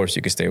 Of course,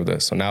 you can stay with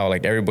us. So now,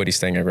 like, everybody's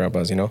staying at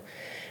grandpa's,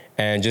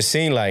 And just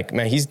seeing, like,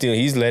 man,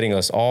 he's letting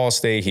us all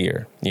stay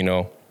here,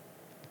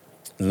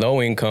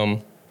 low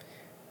income,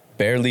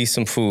 barely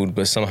some food,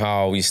 but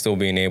somehow we still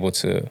being able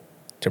to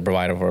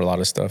provide for a lot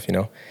of stuff,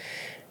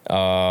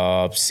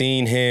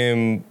 Seeing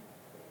him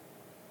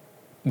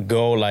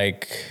go,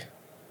 like,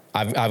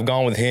 I've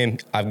gone with him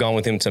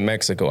to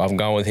Mexico. I've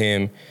gone with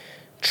him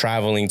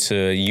traveling to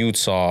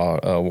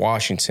Utah,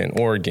 Washington,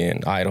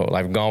 Oregon, Idaho.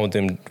 I've gone with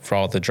him for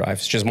all the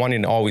drives, just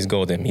wanting to always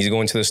go with him. He's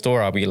going to the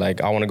store. I'll be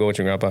like, I want to go with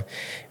your grandpa.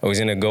 I was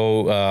going to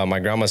go. My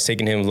grandma's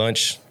taking him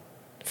lunch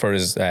for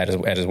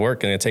at his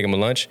work, and then take him to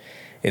lunch.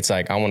 It's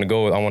like, I want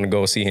to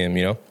go see him,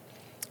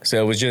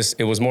 So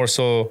it was more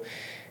so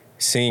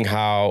seeing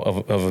how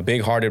of a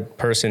big-hearted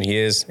person he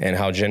is, and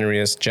how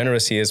generous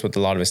he is with a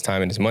lot of his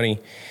time and his money,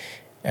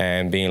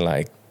 and being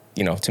like,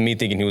 to me,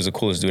 thinking he was the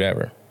coolest dude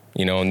ever,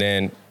 And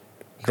then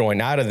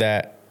growing out of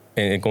that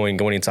and going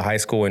into high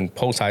school and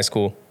post high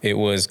school, I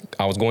was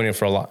going to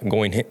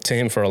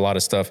him for a lot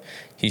of stuff.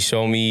 He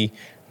showed me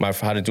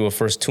how to do a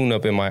first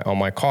tune-up on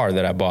my car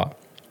that I bought.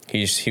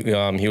 He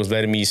was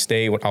letting me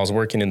stay when I was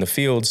working in the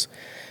fields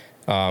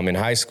in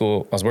high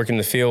school. I was working in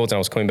the fields, and I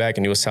was coming back,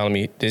 and he was telling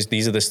me,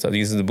 these are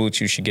the boots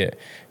you should get.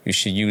 You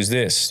should use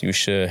this. You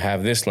should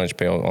have this lunch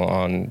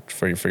pail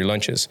for your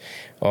lunches.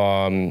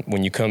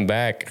 When you come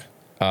back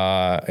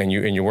and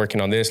you're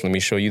working on this, let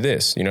me show you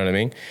this. You know what I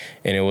mean?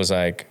 And it was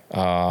like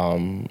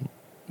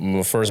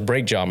my first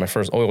brake job, my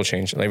first oil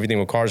change, everything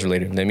with cars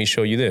related. Let me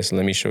show you this.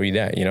 Let me show you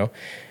that.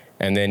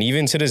 And then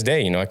even to this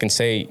day, I can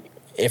say,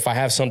 if I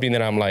have something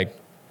that I'm like,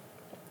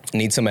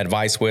 need some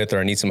advice with, or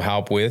I need some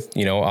help with,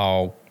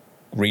 I'll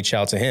reach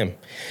out to him.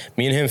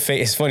 Me and him,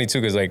 it's funny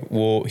too, because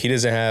he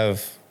doesn't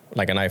have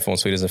like an iPhone,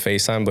 so he doesn't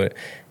FaceTime, but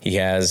he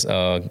has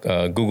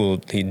Google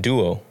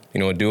Duo. You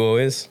know what Duo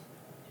is?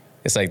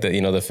 It's like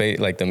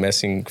the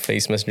messing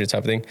face messenger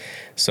type of thing.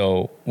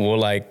 So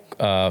we'll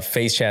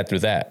face chat through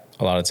that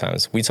a lot of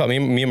times. We talk,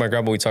 me and my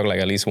grandpa, we talk like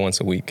at least once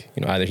a week.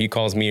 Either he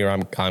calls me, or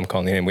I'm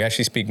calling him. We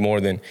actually speak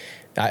more than,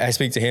 I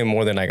speak to him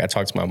more than like I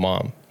talk to my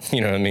mom. You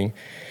know what I mean?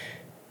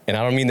 And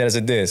I don't mean that as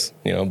a diss,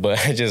 but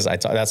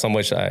that's how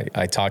much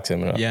I talk to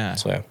him. Yeah.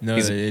 So, yeah. No,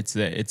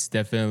 it's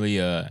definitely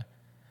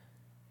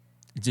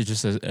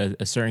just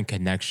a certain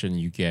connection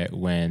you get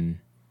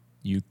when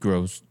you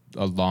grow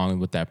along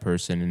with that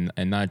person,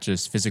 and not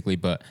just physically,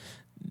 but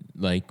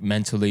like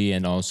mentally,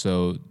 and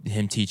also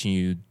him teaching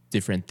you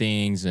different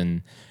things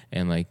and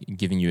like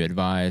giving you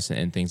advice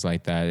and things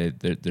like that.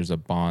 There's a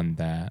bond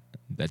that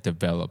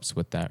develops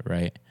with that,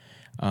 right?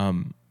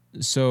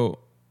 So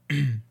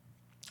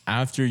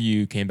after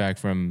you came back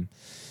from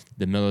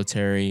the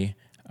military,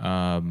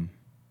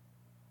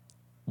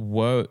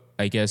 what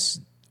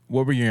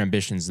were your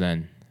ambitions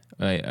then?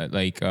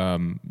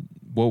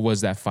 What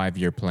was that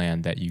 5-year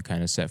plan that you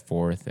kind of set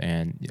forth,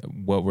 and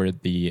what were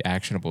the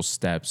actionable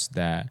steps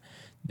that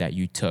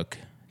you took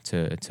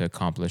to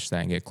accomplish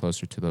that and get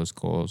closer to those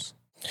goals?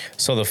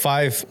 So my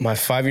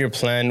 5-year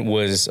plan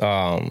was,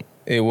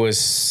 it was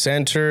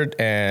centered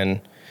and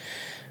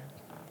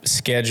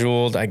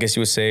scheduled, I guess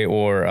you would say,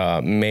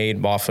 or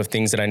made off of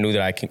things that I knew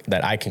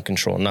that I can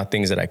control, not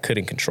things that I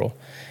couldn't control.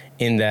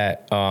 In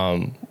that,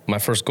 my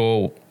first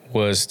goal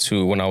was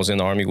when I was in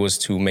the Army, was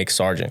to make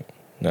sergeant.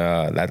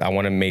 That I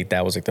want to make,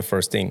 that was like the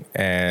first thing.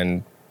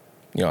 And,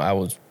 I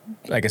was,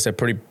 like I said,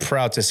 pretty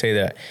proud to say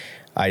that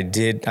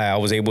I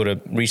was able to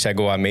reach that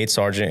goal. I made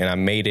sergeant, and I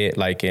made it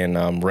like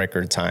in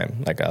record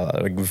time, like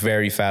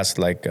very fast.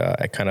 I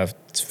kind of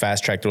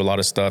fast tracked through a lot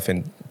of stuff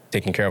and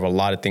taking care of a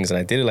lot of things. And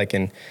I did it like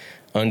in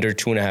under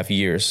 2.5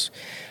 years,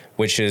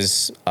 which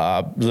is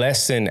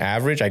less than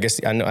average. I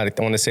guess I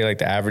want to say like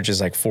the average is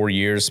like 4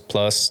 years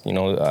plus.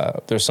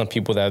 There's some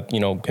people that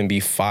can be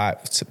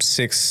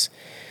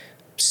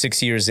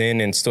 6 years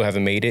in and still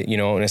haven't made it,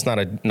 and it's not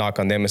a knock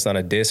on them. It's not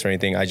a diss or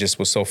anything. I just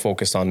was so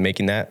focused on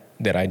making that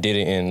I did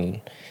it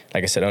in,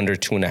 like I said, under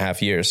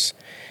 2.5 years.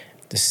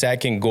 The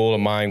second goal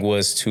of mine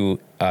was to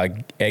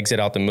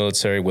exit out the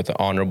military with an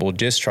honorable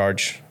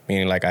discharge,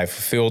 meaning like I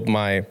fulfilled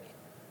my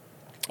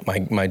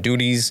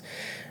duties.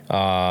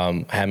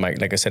 I had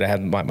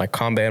my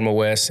combat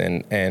MOS,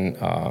 and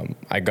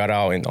I got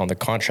out on the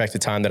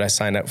contracted time that I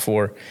signed up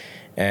for.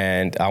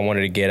 And I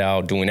wanted to get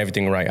out doing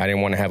everything right. I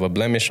didn't want to have a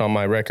blemish on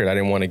my record. I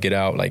didn't want to get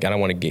out. I don't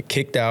want to get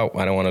kicked out.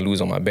 I don't want to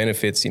lose all my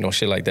benefits,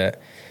 shit like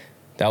that.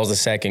 That was the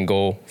second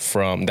goal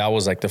that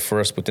was like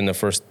within the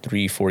first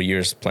 3-4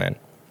 years plan.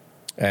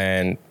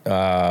 And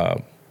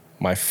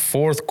my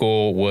fourth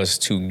goal was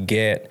to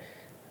get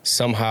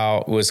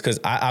because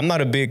I'm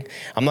not a big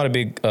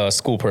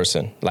school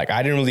person. Like,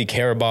 I didn't really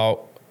care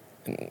about,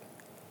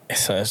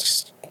 it's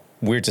just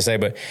weird to say,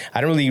 but I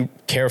didn't really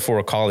care for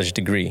a college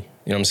degree.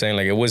 You know what I'm saying?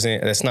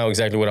 Like, that's not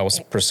exactly what I was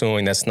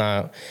pursuing. That's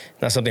not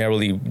something I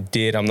really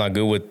did. I'm not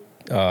good with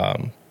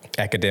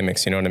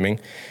academics, you know what I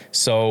mean?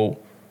 So,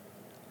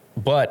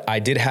 but I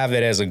did have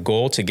it as a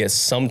goal to get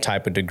some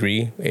type of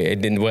degree.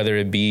 It didn't, whether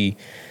it be,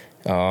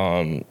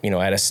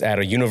 at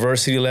a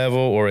university level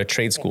or a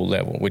trade school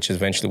level, which is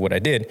eventually what I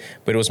did.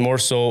 But it was more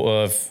so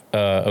of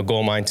a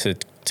goal of mine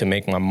to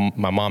make my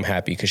mom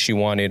happy, because she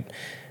wanted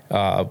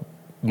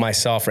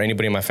myself or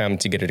anybody in my family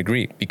to get a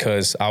degree,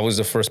 because I was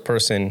the first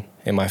person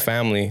in my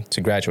family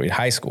to graduate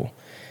high school.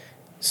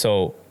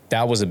 So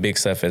that was a big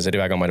step. As I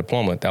got my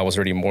diploma, that was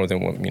already more than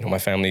what my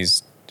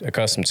family's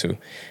accustomed to.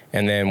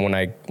 And then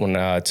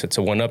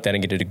to one up that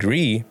and get a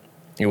degree,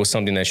 it was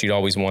something that she'd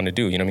always wanted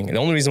to do. You know what I mean? The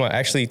only reason why,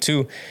 actually,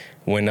 too,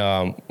 when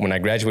I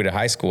graduated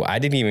high school, I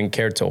didn't even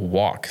care to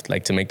walk,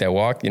 like to make that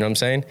walk. You know what I'm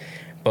saying?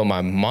 But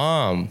my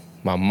mom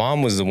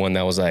was the one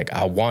that was like,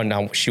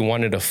 she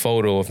wanted a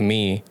photo of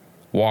me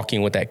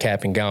walking with that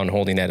cap and gown,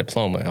 holding that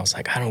diploma. And I was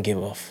like, I don't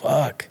give a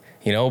fuck,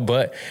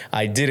 but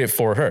I did it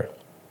for her,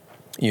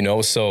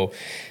 so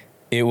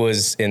it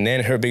was, and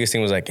then her biggest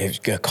thing was like,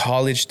 if you're a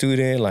college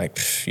student, like,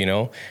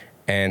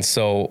 and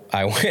so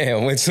I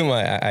went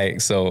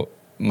to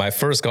my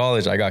first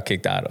college I got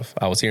kicked out of.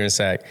 I was here in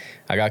Sac.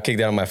 I got kicked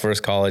out of my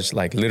first college,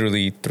 like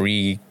literally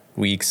 3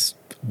 weeks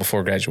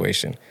before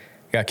graduation.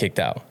 Got kicked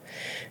out.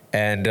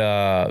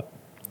 And,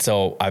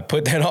 so I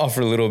put that off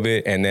for a little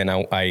bit, and then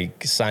I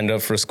signed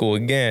up for school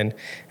again,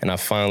 and I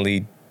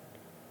finally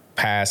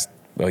passed.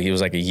 Well, it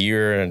was like a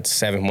year and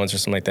 7 months or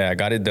something like that. I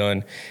got it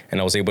done, and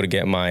I was able to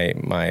get my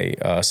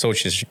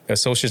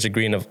associate's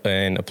degree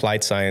in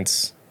applied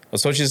science,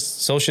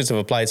 associates of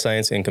applied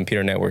science in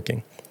computer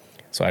networking.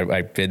 So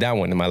I did that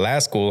one. And my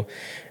last goal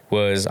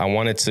was I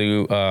wanted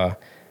to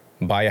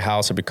buy a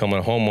house or become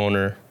a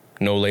homeowner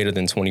no later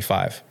than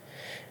 25,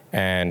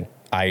 and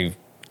I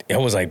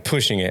was like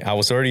pushing it. I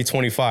was already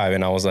 25,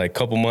 and I was like a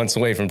couple months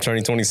away from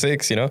turning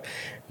 26,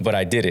 but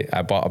I did it.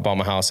 I bought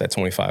my house at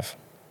 25.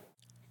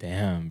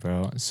 Damn,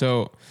 bro.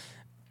 So,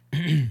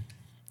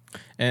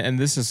 and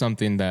this is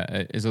something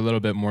that is a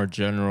little bit more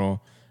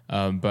general,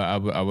 but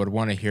I would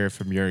want to hear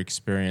from your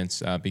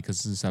experience, because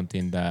this is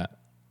something that,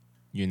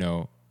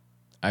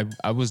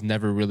 I was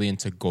never really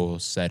into goal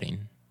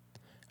setting.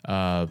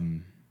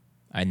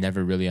 I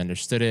never really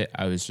understood it.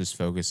 I was just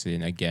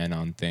focusing, again,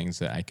 on things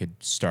that I could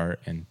start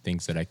and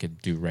things that I could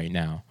do right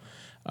now.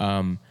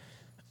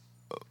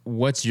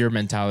 What's your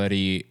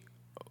mentality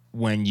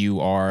when you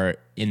are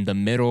in the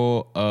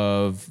middle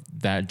of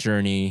that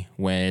journey,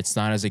 when it's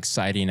not as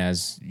exciting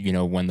as,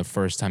 when the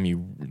first time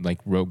you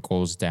wrote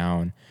goals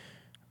down?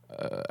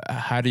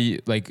 how do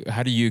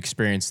you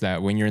experience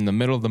that when you're in the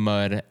middle of the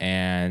mud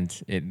and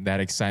that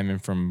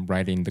excitement from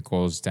writing the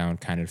goals down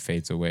kind of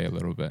fades away a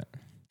little bit?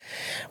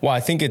 Well,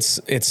 I think it's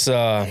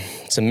a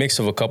mix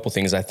of a couple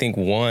things. I think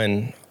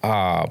one,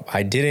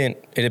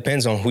 it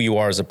depends on who you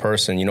are as a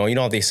person. You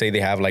know, they say they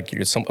have like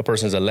a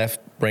person's a left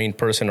brain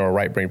person or a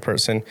right brain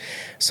person.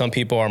 Some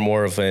people are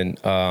more of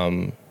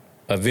a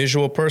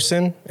visual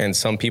person, and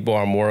some people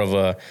are more of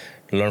a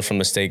learn from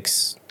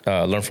mistakes,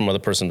 learn from other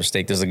person's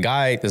mistake.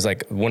 There's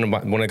like one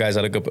of the guys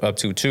I look up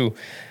to too.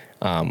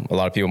 A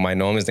lot of people might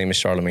know him. His name is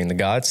Charlemagne the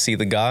God. See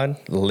the God,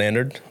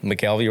 Leonard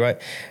McKelvey,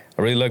 right?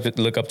 I really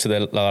look up to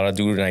a lot of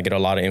dude, and I get a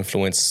lot of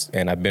influence.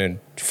 And I've been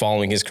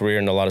following his career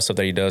and a lot of stuff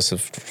that he does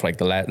for like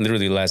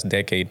literally the last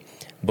decade.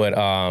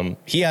 But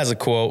he has a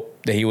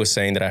quote that he was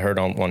saying that I heard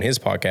on his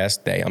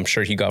podcast that I'm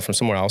sure he got from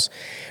somewhere else.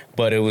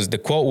 But the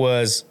quote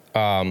was,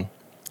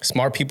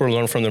 smart people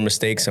learn from their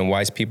mistakes and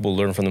wise people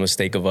learn from the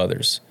mistake of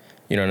others.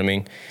 You know what I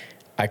mean?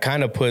 I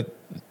kind of put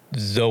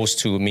those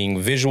two,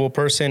 meaning visual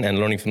person and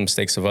learning from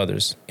mistakes of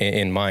others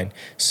in mind.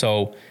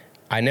 So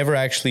I never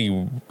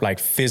actually like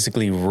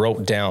physically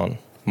wrote down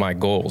my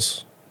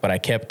goals, but I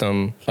kept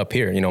them up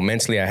here. You know,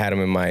 mentally I had them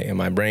in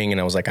my brain, and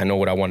I was like, I know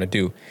what I want to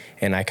do.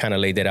 And I kind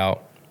of laid that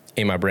out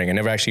in my brain. I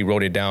never actually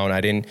wrote it down.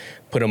 I didn't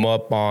put them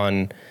up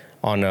on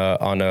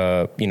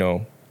my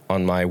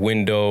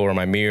window or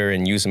my mirror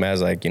and use them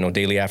as like, you know,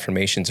 daily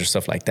affirmations or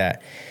stuff like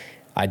that.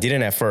 I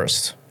didn't at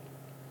first.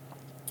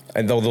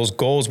 And though those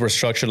goals were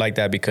structured like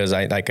that because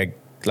I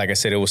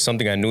said, it was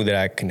something I knew that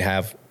I can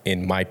have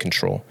in my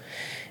control.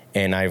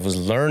 And I was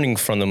learning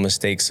from the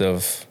mistakes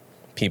of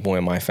people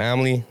in my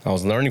family. I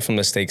was learning from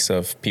mistakes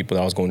of people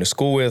that I was going to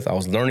school with. I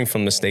was learning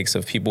from mistakes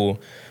of people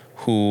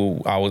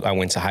who I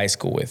went to high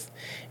school with.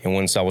 And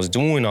once I was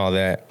doing all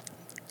that,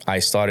 I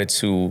started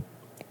to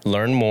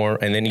learn more,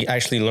 and then you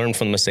actually learn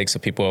from the mistakes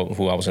of people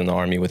who I was in the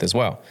Army with as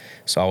well.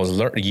 So I was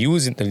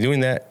doing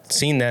that,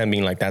 seeing that and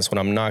being like, that's what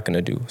I'm not going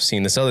to do.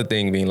 Seeing this other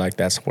thing, being like,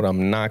 that's what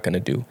I'm not going to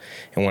do.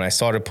 And when I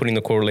started putting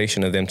the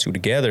correlation of them two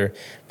together,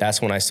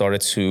 that's when I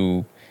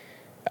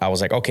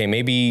was like, okay,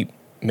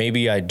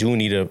 maybe I do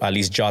need to at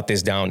least jot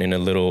this down in a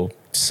little,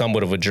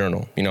 somewhat of a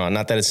journal. You know,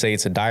 not that I say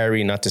it's a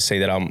diary, not to say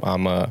that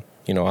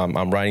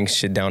I'm writing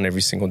shit down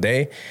every single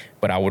day,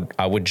 but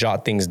I would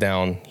jot things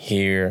down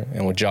here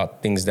and would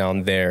jot things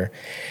down there.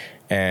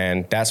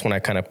 And that's when I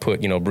kind of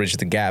put, bridge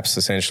the gaps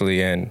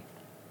essentially. And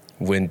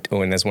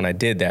that's when I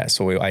did that.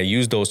 So I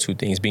used those two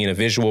things, being a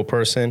visual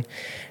person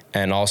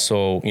and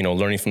also,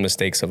 learning from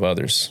mistakes of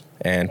others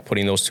and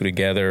putting those two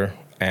together.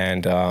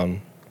 And,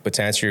 but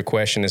to answer your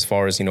question, as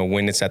far as,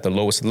 when it's at the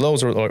lowest of the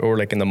lows or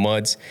like in the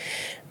muds,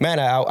 man,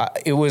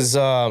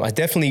 I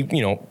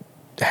definitely,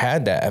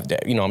 had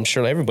that, I'm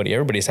sure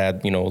everybody's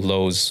had,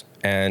 lows.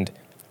 And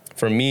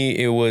for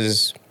me, it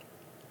was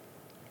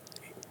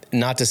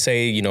not to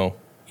say, you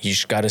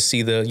just got to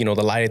see the,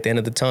 the light at the end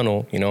of the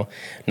tunnel,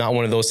 not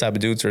one of those type of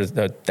dudes or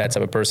that type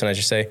of person, I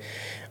should say.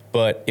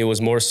 But it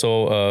was more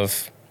so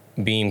of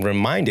being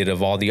reminded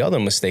of all the other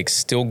mistakes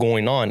still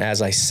going on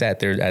as I sat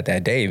there at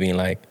that day, being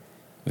like,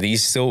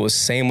 these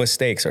same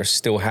mistakes are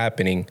still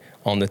happening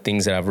on the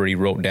things that I've already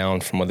wrote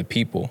down from other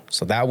people.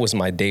 So that was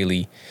my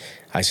daily,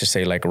 I should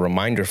say, like a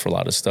reminder for a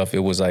lot of stuff. It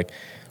was like,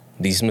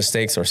 these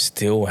mistakes are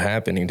still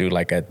happening, dude,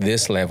 like at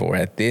this level or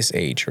at this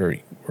age or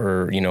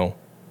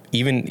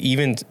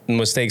even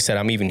mistakes that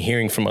I'm even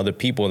hearing from other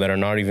people that are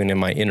not even in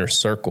my inner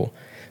circle.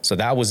 So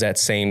that was that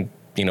same,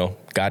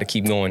 got to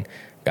keep going,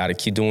 got to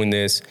keep doing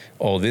this.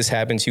 Oh, this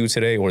happened to you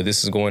today, or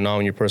this is going on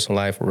in your personal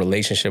life, or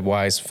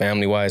relationship-wise,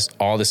 family-wise,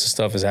 all this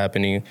stuff is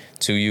happening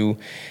to you.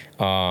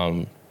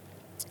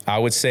 I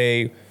would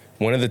say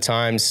one of the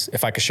times,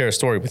 if I could share a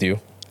story with you,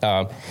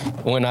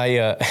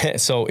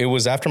 so it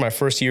was after my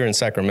first year in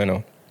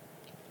Sacramento.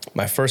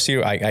 My first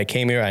year, I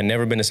came here. I'd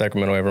never been to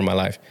Sacramento ever in my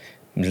life.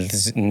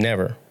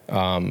 Never.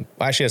 Actually,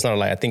 that's not a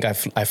lie. I think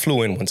I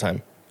flew in one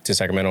time to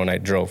Sacramento and I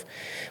drove,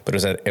 but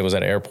it was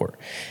at an airport.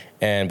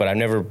 But I've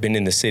never been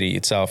in the city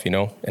itself,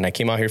 And I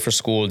came out here for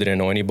school, didn't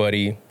know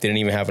anybody, didn't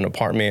even have an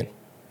apartment.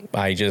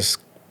 I just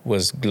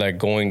was like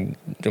going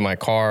to my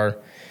car.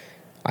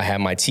 I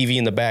had my TV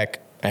in the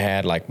back. I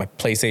had like my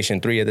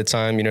PlayStation 3 at the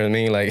time, you know what I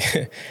mean?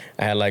 Like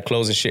I had like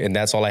clothes and shit, and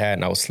that's all I had.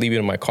 And I was sleeping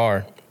in my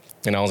car,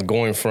 and I was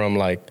going from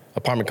like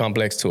apartment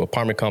complex to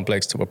apartment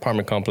complex to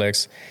apartment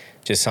complex,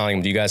 just telling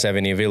them, do you guys have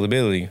any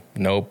availability?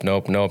 Nope,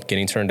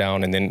 getting turned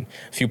down. And then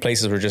a few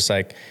places were just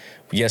like,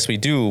 yes, we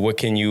do. What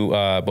can you,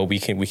 but we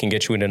can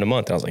get you in a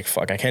month. I was like,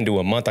 fuck, I can't do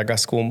a month. I got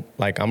school,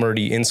 like I'm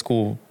already in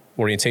school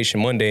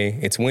orientation Monday.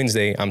 It's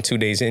Wednesday. I'm 2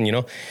 days in,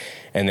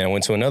 And then I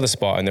went to another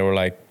spot and they were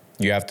like,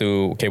 you have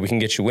to, okay, we can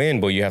get you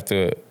in, but you have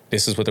to,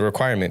 this is what the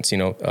requirements,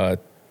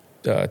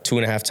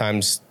 2.5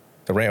 times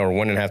the rent or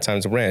 1.5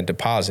 times the rent,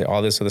 deposit,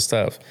 all this other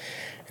stuff.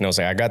 And I was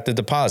like, I got the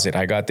deposit,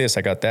 I got this,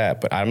 I got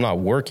that, but I'm not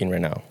working right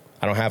now.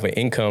 I don't have an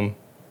income.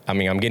 I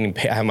mean, I'm getting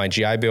paid, I have my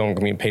GI Bill, I'm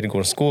getting paid to go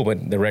to school,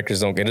 but the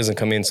records it doesn't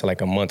come in until like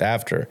a month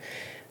after.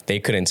 They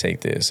couldn't take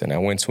this. And I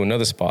went to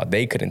another spot,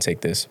 they couldn't take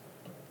this.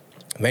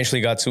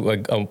 Eventually got to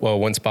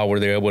one spot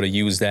where they were able to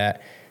use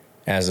that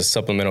as a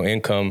supplemental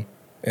income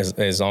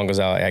as long as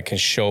I can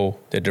show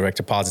the direct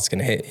deposit's going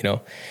to hit, you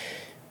know.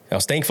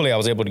 Thankfully, I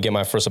was able to get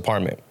my first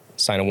apartment,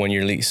 sign a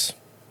 1-year lease.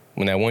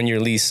 When that 1-year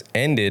lease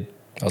ended,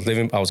 I was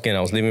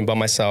living by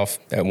myself.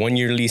 That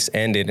 1-year lease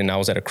ended, and I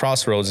was at a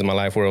crossroads in my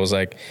life where I was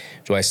like,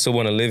 do I still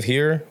want to live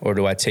here, or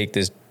do I take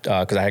this?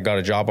 Because I had got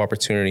a job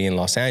opportunity in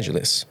Los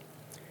Angeles.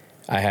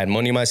 I had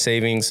money in my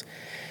savings.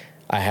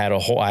 I had a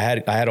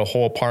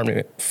whole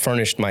apartment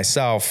furnished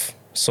myself.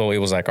 So it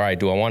was like, all right,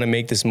 do I want to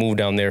make this move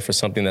down there for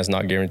something that's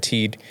not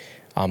guaranteed?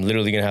 I'm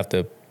literally gonna have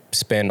to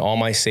spend all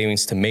my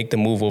savings to make the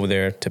move over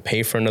there, to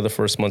pay for another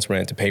first month's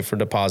rent, to pay for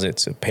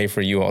deposits, to pay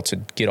for you all, to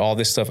get all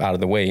this stuff out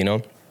of the way, you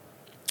know?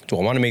 Do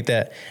I want to make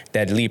that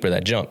leap or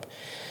that jump?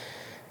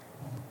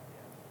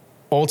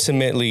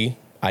 Ultimately,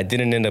 I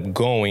didn't end up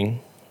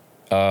going.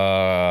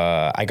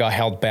 I got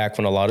held back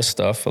from a lot of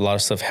stuff. A lot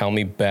of stuff held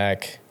me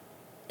back,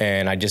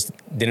 and I just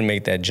didn't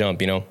make that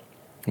jump, you know?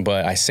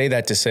 But I say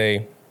that to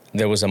say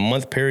there was a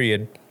month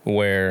period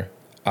where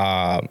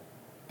I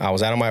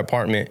was out of my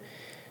apartment,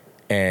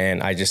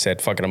 and I just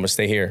said, fuck it, I'm gonna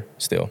stay here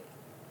still.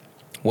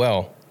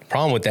 Well, the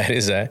problem with that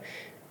is that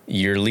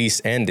your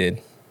lease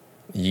ended.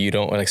 You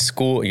don't, like,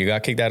 school, you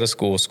got kicked out of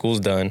school, school's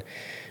done.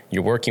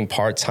 You're working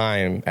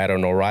part-time at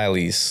an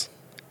O'Reilly's,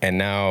 and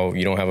now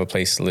you don't have a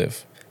place to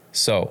live.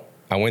 So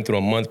I went through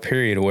a month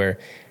period where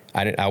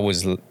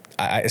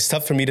it's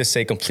tough for me to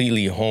say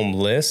completely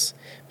homeless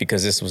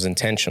because this was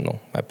intentional.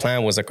 My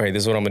plan was like, all right,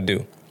 this is what I'm gonna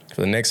do. For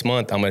the next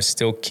month, I'm gonna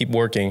still keep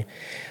working.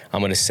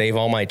 I'm gonna save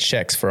all my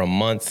checks for a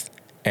month,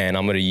 and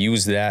I'm gonna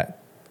use that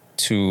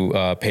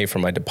to pay for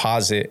my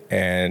deposit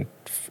and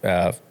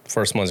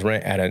first month's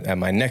rent at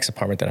my next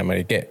apartment that I'm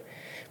gonna get.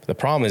 But the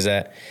problem is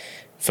that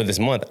for this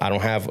month, I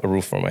don't have a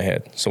roof over my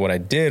head. So what I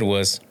did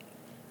was,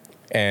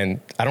 and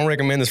I don't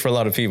recommend this for a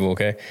lot of people,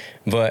 okay?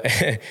 But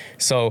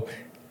so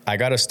I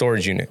got a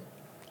storage unit,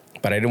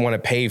 but I didn't want to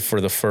pay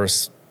for the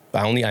first,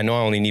 I know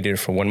I only needed it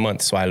for 1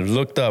 month. So I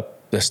looked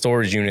up the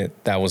storage unit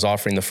that was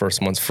offering the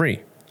first month's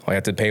free. All I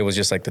had to pay was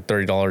just like the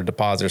 $30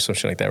 deposit or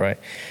something like that, right?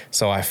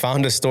 So I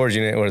found a storage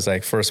unit where it was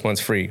like first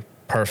month's free.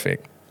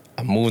 Perfect.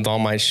 I moved all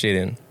my shit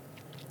in.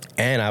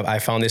 And I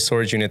found this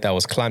storage unit that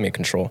was climate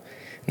control.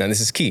 Now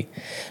this is key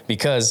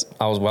because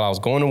while I was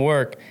going to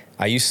work,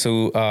 I used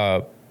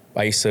to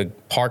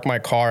park my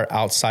car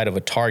outside of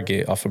a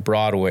Target off of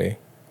Broadway.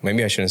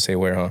 Maybe I shouldn't say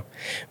where, huh?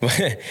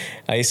 But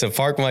I used to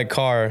park my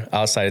car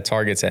outside of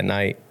Targets at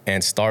night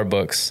and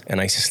Starbucks,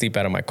 and I used to sleep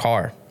out of my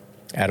car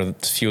out of a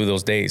few of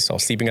those days. So I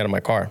was sleeping out of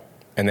my car.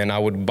 And then I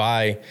would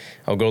go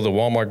to the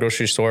Walmart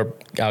grocery store.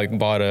 I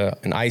bought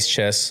an ice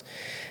chest,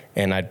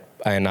 and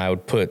I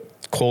would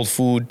put cold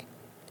food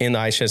in the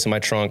ice chest in my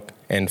trunk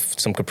and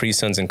some Capri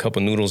Suns and a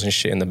couple noodles and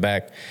shit in the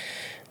back.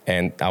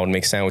 And I would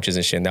make sandwiches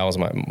and shit, and that was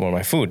more of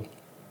my food.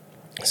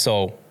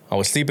 So I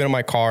would sleep in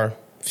my car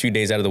a few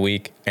days out of the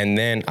week, and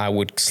then I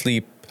would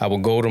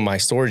go to my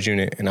storage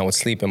unit, and I would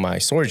sleep in my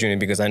storage unit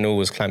because I knew it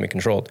was climate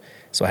controlled.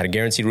 So I had a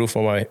guaranteed roof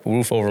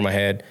over my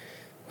head,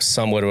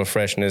 somewhat of a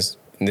freshness.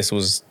 And this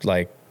was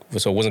like,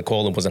 so it wasn't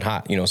cold, it wasn't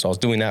hot, you know, so I was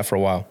doing that for a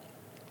while.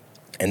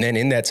 And then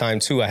in that time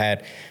too, I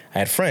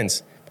had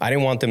friends. I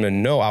didn't want them to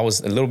know. I was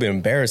a little bit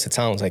embarrassed at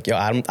times. I was like, yo,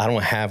 I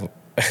don't have,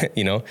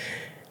 you know,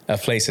 a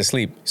place to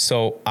sleep.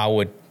 So I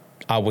would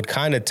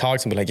kind of talk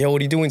to them, be like, yo,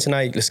 what are you doing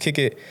tonight? Let's kick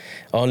it.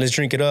 Oh, let's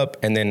drink it up.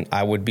 And then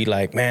I would be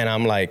like, man,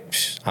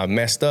 I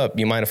messed up.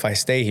 You mind if I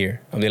stay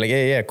here? I'd be like,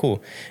 yeah,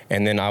 cool.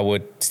 And then I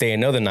would stay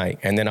another night.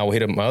 And then I would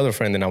hit up my other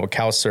friend, and I would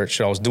couch search.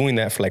 So I was doing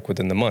that for like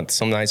within the month.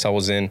 Some nights I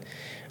was in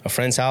a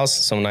friend's house.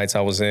 Some nights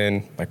I was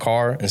in my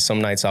car. And some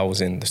nights I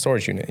was in the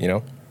storage unit, you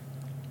know?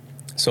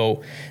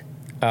 So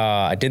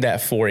I did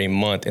that for a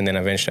month. And then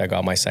eventually I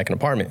got my second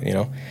apartment, you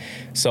know?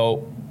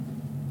 So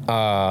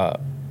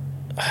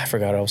I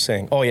forgot what I was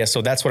saying. Oh, yeah,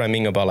 so that's what I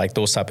mean about, like,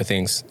 those type of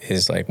things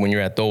is, like, when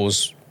you're at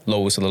those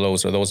lowest of the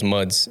lows or those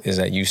muds is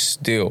that you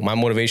still, my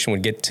motivation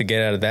would get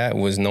out of that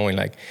was knowing,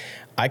 like,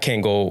 I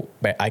can't go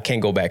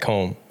back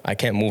home. I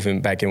can't move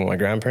back in with my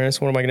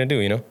grandparents. What am I going to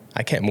do, you know?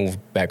 I can't move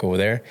back over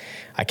there.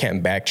 I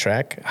can't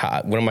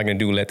backtrack. What am I going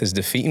to do? Let this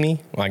defeat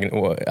me? What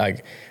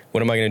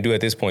am I going to do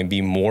at this point?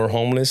 Be more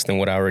homeless than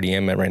what I already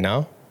am at right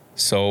now?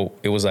 So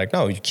it was like,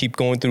 no, you keep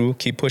going through,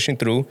 keep pushing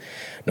through,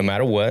 no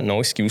matter what, no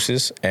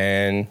excuses.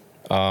 And,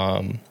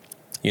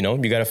 you know,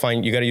 you got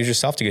to use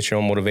yourself to get your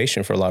own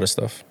motivation for a lot of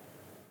stuff.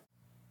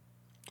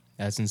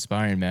 That's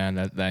inspiring,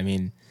 man. I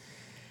mean,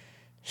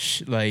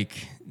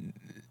 like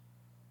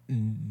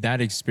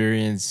that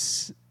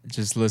experience,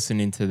 just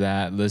listening to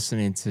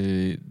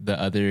the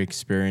other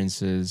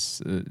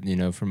experiences, you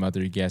know, from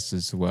other guests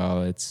as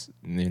well. It's,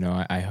 you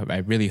know, I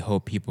really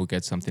hope people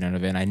get something out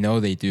of it. And I know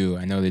they do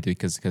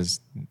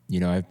because, you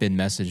know, I've been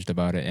messaged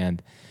about it,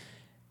 and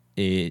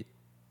it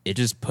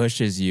just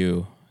pushes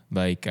you.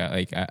 Like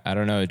I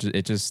don't know.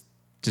 It just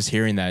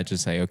hearing that,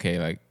 just like, okay,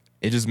 like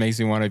it just makes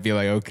me want to be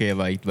like, okay,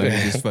 like let me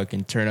just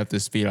fucking turn up the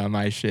speed on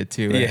my shit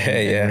too.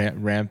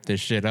 And ramp this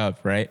shit up,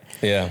 right?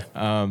 Yeah.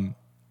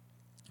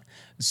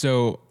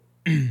 So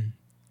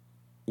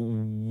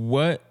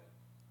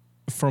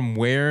from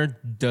where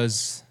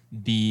does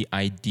the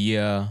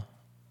idea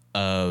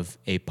of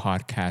a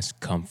podcast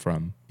come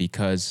from?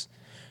 Because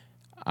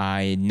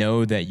I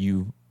know that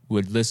you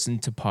would listen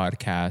to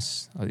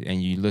podcasts,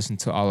 and you listen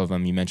to all of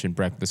them. You mentioned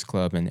Breakfast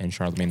Club and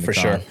Charlamagne the For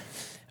God. sure.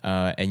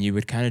 And you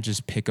would kind of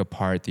just pick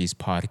apart these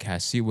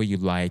podcasts, see what you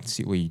liked,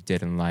 see what you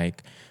didn't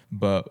like.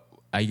 But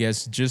I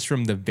guess just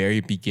from the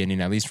very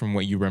beginning, at least from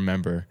what you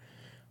remember,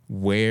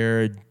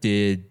 where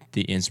did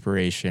the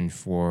inspiration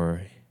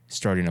for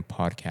starting a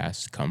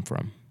podcast come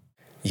from?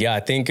 Yeah, I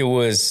think it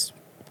was,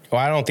 well,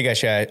 I don't think I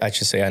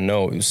should say I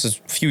know. It was just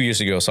a few years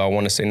ago. So I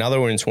want to say, now that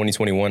we're in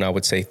 2021, I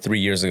would say 3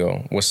 years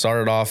ago. What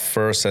started off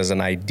first as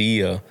an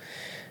idea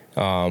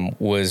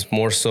was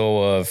more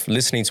so of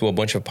listening to a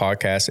bunch of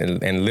podcasts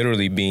and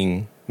literally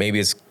being, maybe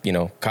it's,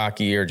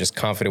 cocky or just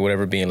confident,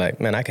 whatever, being like,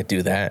 man, I could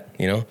do that,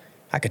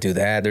 I could do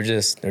that. They're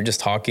just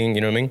talking,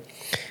 you know what I mean?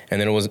 And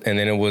then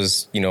it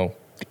was,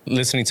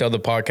 listening to other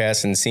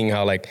podcasts and seeing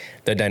how like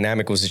the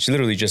dynamic was just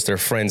literally just their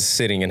friends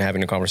sitting and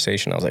having a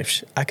conversation. I was like,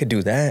 I could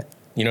do that.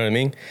 You know what I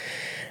mean?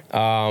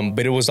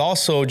 But it was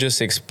also just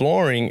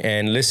exploring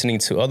and listening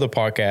to other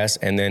podcasts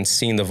and then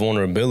seeing the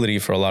vulnerability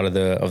for a lot of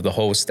the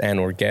hosts and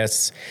or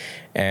guests,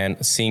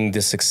 and seeing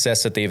the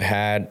success that they've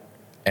had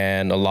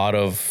and a lot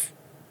of,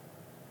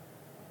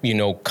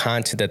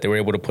 content that they were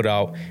able to put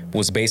out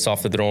was based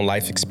off of their own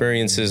life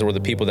experiences or the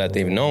people that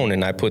they've known.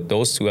 And I put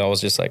those two, I was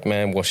just like,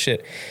 man, well,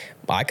 shit,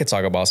 I could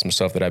talk about some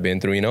stuff that I've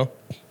been through,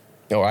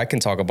 or I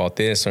can talk about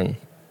this. And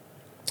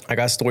I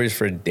got stories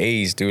for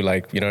days, dude,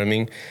 like, you know what I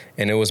mean?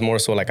 And it was more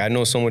so like, I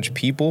know so much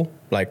people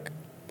like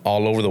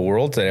all over the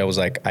world that I was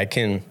like,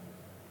 there's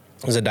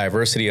a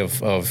diversity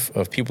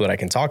of people that I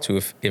can talk to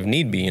if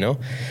need be,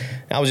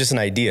 That was just an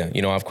idea,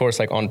 of course,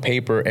 like on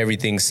paper,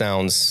 everything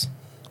sounds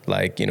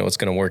like, it's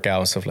going to work out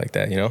and stuff like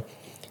that,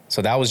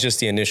 So that was just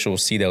the initial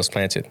seed that was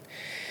planted.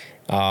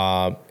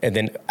 And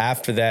then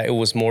after that, it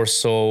was more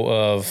so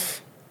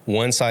of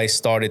once I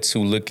started to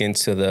look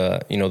into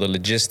the, the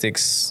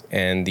logistics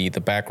and the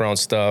background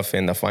stuff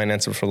and the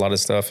finances for a lot of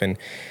stuff, and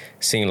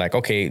seeing like,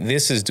 okay,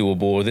 this is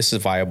doable, or this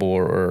is viable,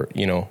 or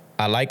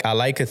I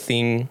like a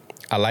thing.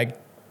 I like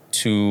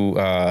to,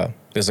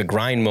 there's a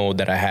grind mode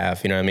that I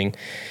have, you know what I mean?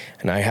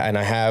 And I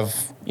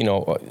have,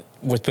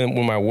 with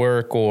my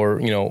work or,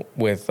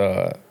 with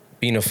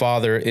being a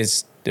father,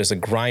 there's a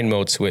grind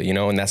mode to it,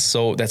 and that's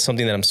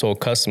something that I'm so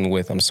accustomed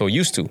with. I'm so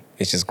used to.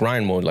 It's just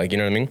grind mode, like, you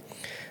know what I mean?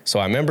 So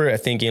I remember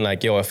thinking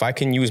like, if I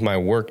can use my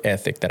work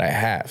ethic that I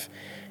have,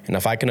 and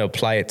if I can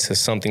apply it to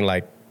something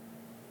like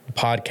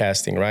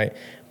podcasting, right?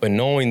 But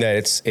knowing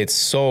that it's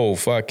so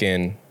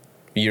fucking,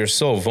 you're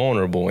so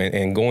vulnerable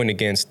and going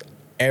against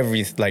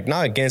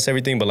not against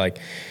everything, but like,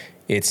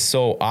 it's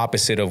so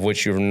opposite of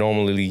what you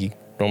normally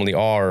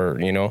are,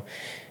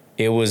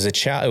 It was a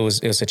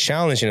challenge,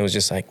 and it was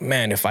just like,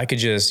 man, if I could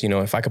just,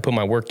 if I could put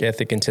my work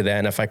ethic into that,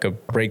 and if I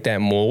could break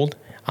that mold,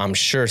 I'm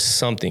sure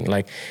something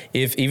like,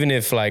 even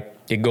if like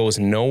it goes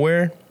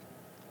nowhere,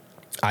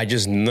 I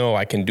just know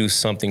I can do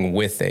something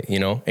with it,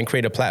 and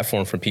create a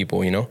platform for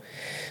people,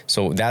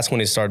 So that's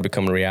when it started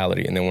becoming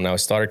reality. And then when I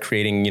started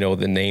creating,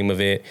 the name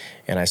of it,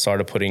 and I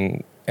started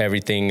putting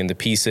everything in the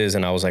pieces,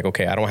 and I was like,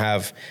 okay, I'm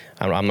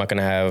not going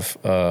to have,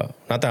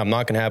 not that I'm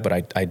not going to have,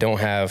 but I don't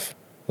have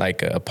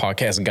like a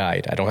podcast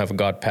guide. I don't have a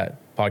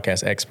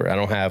podcast expert. I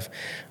don't have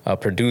a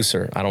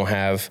producer. I don't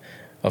have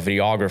a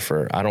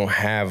videographer. I don't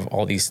have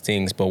all these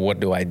things. But what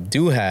do I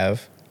do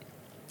have?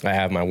 I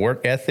have my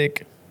work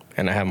ethic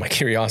and I have my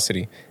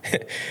curiosity.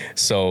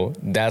 So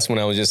that's when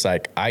I was just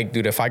like,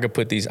 dude, if I could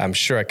put these, I'm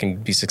sure I can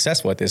be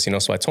successful at this,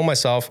 So I told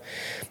myself,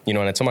 and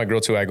I told my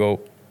girl too, I go,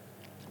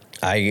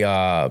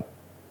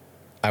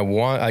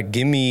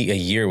 give me a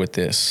year with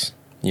this,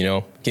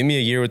 give me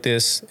a year with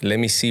this. Let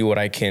me see what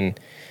I can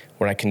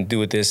do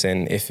with this.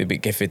 And if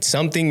it's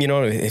something,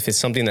 if it's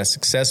something that's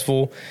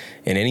successful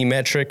in any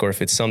metric, or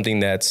if it's something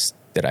that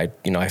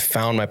I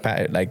found my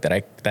path, like that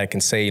I can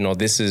say,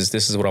 this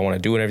is what I want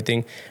to do and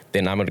everything,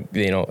 then I'm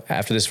gonna,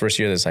 after this first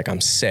year, that's like,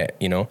 I'm set,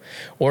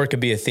 or it could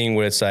be a thing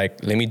where it's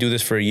like, let me do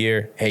this for a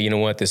year. Hey, you know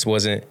what? This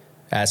wasn't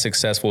as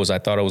successful as I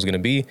thought it was going to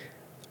be.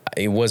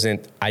 I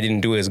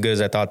didn't do it as good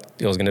as I thought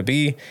it was going to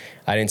be.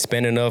 I didn't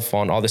spend enough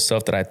on all the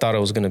stuff that I thought it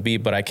was going to be,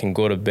 but I can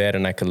go to bed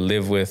and I can go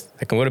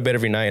to bed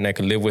every night and I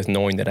can live with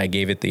knowing that I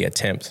gave it the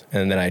attempt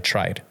and that I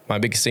tried. My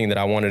biggest thing that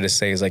I wanted to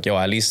say is like,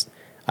 at least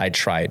I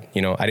tried.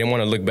 I didn't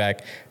want to look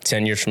back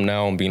 10 years from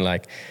now and be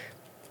like,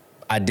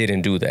 I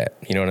didn't do that.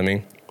 You know what I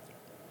mean?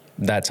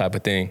 That type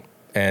of thing.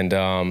 And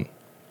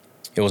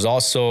it was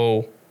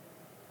also,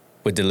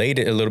 what delayed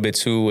it a little bit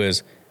too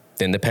was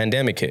then the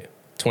pandemic hit,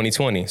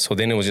 2020. So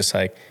then it was just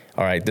like,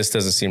 all right, this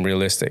doesn't seem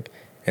realistic.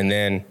 And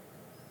then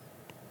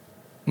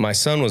my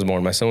son was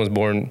born. My son was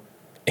born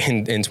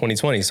in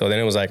 2020. So then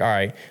it was like, all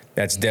right,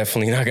 that's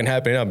definitely not going to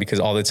happen now because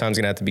all the time's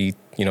going to have to be,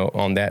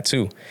 on that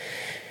too.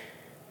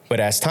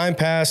 But as time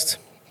passed,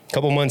 a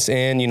couple months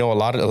in, a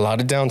lot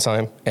of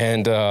downtime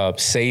and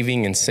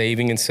saving and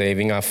saving and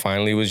saving, I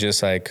finally was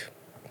just like,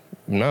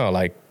 no,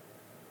 like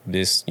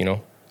this,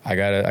 I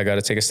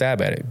gotta take a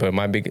stab at it. But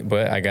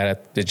I gotta,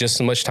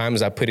 just as much time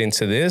as I put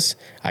into this,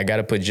 I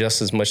gotta put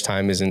just as much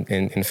time as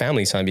in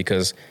family time,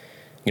 because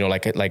you know,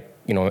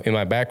 you know, in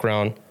my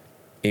background,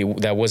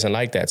 that wasn't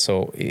like that.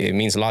 So it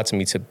means a lot to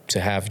me to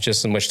have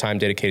just as much time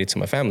dedicated to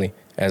my family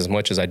as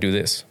much as I do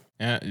this.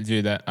 Yeah,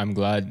 dude, I'm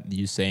glad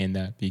you saying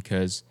that,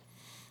 because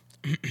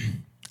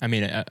I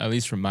mean, at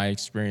least from my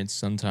experience,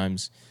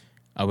 sometimes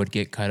I would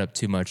get caught up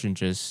too much in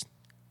just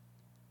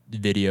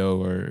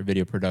video or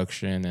video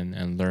production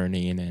and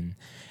learning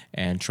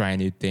and trying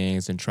new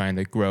things and trying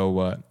to grow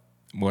what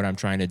I'm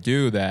trying to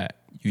do, that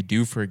you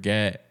do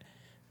forget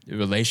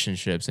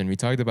relationships. And we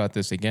talked about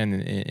this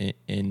again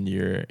in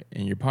your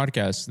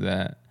podcast,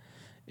 that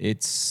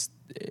it's,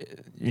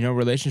 you know,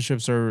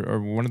 relationships are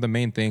one of the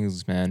main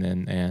things, man.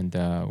 And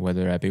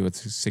whether that be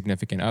with a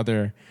significant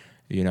other,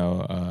 you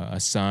know, a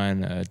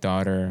son, a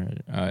daughter,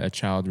 a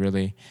child,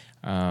 really,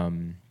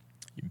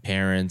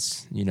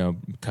 parents, you know,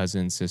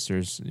 cousins,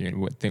 sisters, you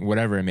know,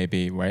 whatever it may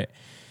be, right?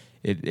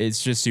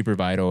 It's just super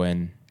vital,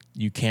 and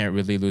you can't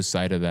really lose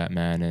sight of that,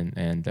 man.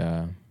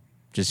 And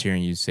just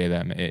hearing you say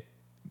that,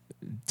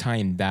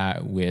 tying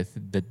that with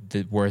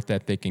the worth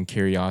ethic and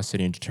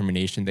curiosity and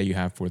determination that you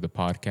have for the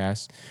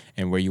podcast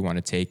and where you want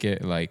to take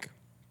it, like,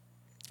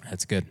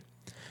 that's good.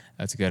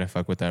 That's good. I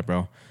fuck with that,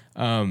 bro.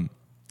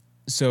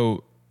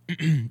 So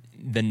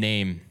the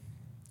name,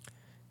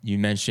 you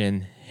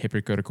mentioned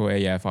Hypocritical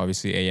AF,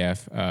 obviously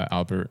AF,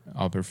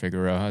 Albert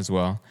Figueroa as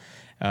well.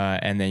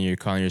 And then you're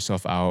calling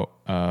yourself out,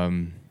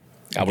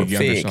 Albert younger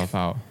Fig. self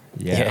out.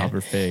 Yeah,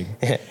 Albert Fig.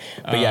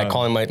 But yeah,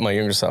 calling my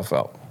younger self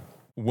out.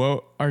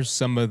 What are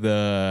some of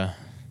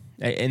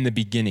in the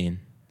beginning,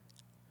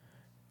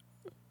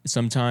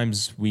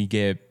 sometimes we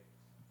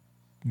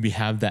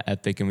have that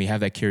ethic and we have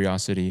that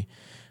curiosity.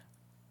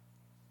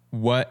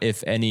 What,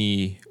 if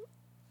any,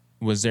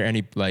 was there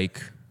any,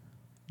 like,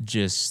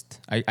 just,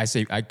 I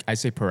say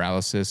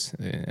paralysis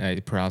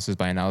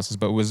by analysis,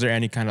 but was there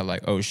any kind of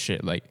like, oh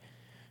shit, like,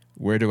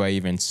 where do I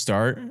even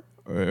start?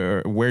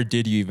 Or where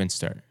did you even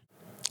start?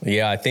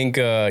 Yeah, I think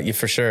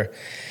for sure.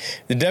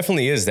 There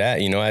definitely is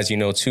that, you know, as you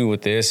know, too,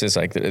 with this, is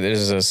like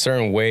there's a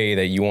certain way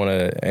that you want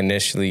to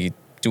initially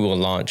do a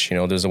launch. You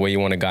know, there's a way you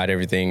want to guide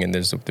everything, and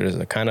there's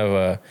a kind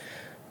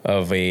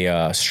of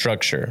a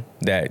structure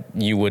that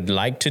you would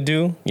like to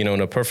do. You know,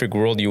 in a perfect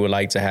world, you would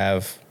like to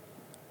have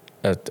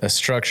a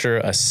structure,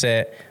 a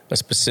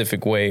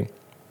specific way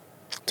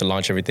to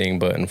launch everything.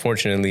 But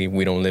unfortunately,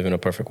 we don't live in a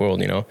perfect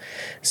world, you know?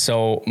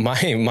 So my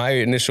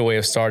initial way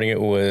of starting it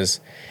was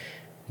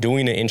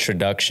doing an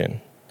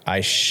introduction. I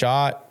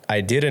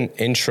did an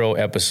intro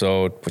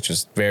episode, which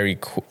was very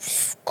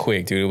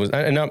quick, dude. It was,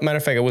 matter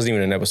of fact, it wasn't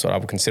even an episode. I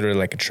would consider it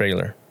like a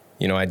trailer.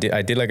 You know, I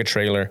did like a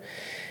trailer.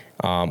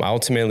 I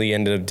ultimately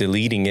ended up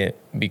deleting it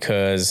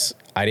because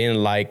I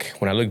didn't like,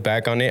 when I look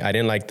back on it, I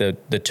didn't like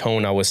the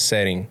tone I was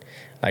setting.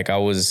 Like it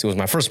was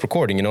my first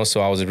recording, you know,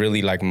 so I was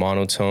really like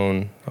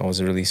monotone. I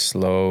was really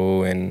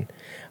slow, and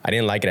I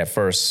didn't like it at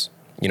first,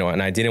 you know,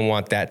 and I didn't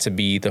want that to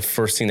be the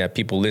first thing that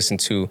people listen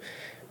to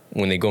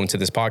when they go into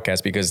this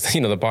podcast, because,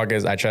 you know, the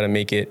podcast, I try to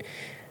make it,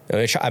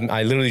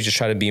 I literally just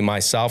try to be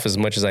myself as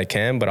much as I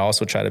can, but I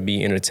also try to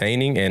be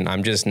entertaining. And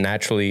I'm just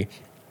naturally,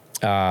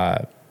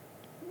 not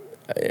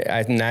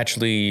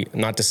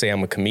to say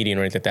I'm a comedian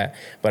or anything like that,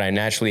 but I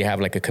naturally have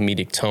like a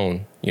comedic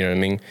tone, you know what I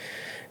mean?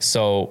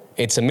 So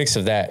it's a mix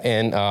of that.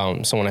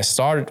 And so when I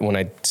started,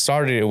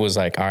 it was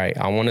like, all right,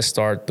 I want to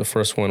start the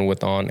first one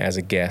with On as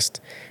a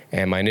guest.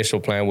 And my initial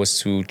plan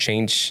was to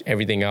change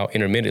everything out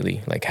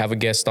intermittently, like have a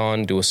guest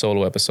on, do a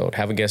solo episode,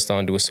 have a guest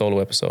on, do a solo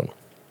episode.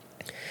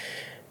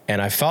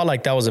 And I felt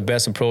like that was the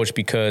best approach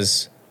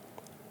because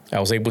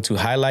I was able to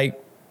highlight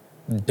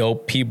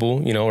dope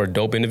people, you know, or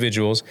dope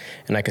individuals,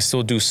 and I can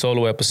still do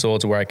solo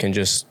episodes where I can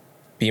just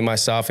be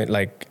myself, and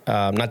like,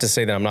 not to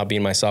say that I'm not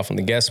being myself on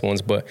the guest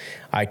ones, but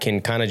I can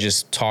kind of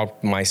just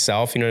talk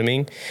myself, you know what I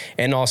mean?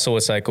 And also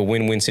it's like a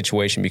win-win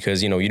situation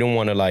because, you know, you don't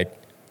want to like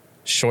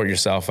short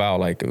yourself out.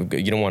 Like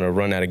you don't want to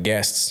run out of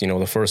guests, you know,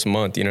 the first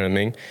month, you know what I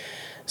mean?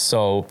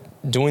 So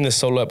doing the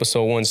solo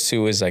episode ones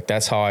too is like,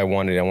 that's how I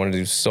wanted it. I wanted to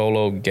do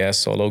solo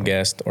guest,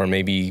 or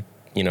maybe,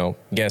 you know,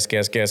 guest,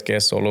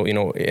 solo, you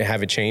know,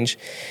 have it change.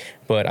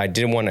 But I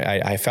didn't want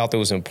to, I felt it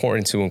was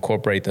important to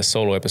incorporate the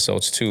solo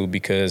episodes too,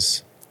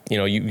 because, you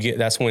know,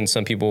 that's when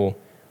some people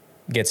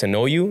get to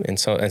know you, and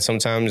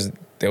sometimes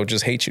they'll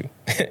just hate you,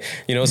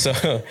 you know.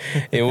 So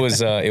it was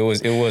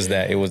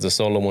the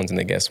solo ones and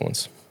the guest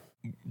ones.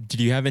 Did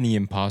you have any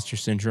imposter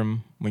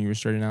syndrome when you were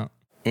starting out?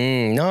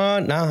 No,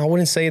 I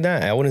wouldn't say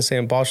that. I wouldn't say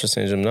imposter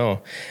syndrome. No,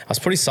 I was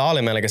pretty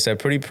solid, man. Like I said,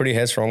 pretty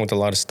headstrong with a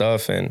lot of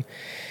stuff, and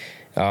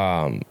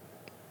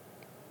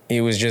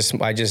it was just,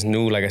 I just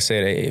knew, like I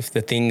said, if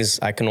the things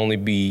I can only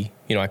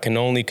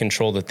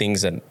control the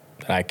things that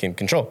I can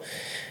control.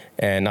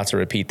 And not to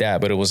repeat that,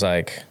 but I was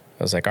like,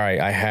 all right,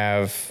 I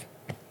have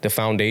the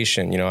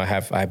foundation, you know,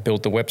 I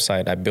built the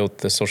website, I built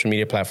the social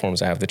media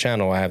platforms, I have the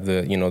channel, I have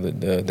the, you know,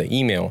 the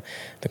email,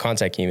 the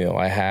contact email,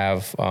 I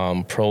have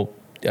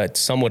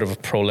somewhat of a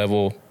pro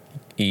level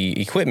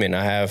equipment.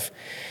 I have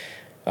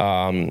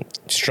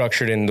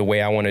structured in the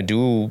way I want to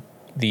do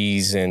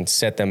these and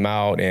set them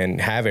out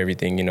and have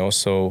everything, you know.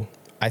 So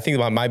I think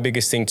about my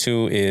biggest thing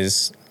too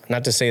is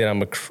not to say that I'm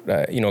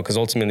because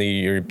ultimately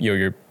you're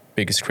your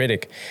biggest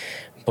critic,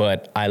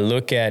 but I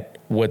look at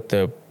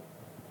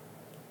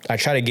I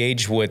try to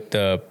gauge what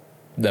the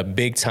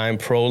big time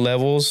pro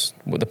levels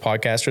with the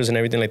podcasters and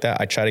everything like that.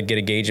 I try to get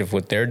a gauge of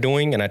what they're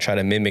doing, and I try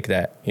to mimic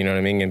that, you know what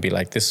I mean? And be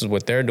like, this is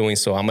what they're doing,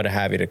 so I'm going to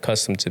have it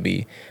accustomed to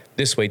be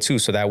this way too.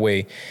 So that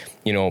way,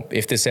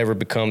 if this ever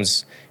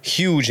becomes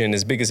huge and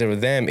as big as ever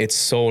them, it's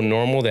so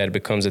normal that it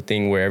becomes a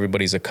thing where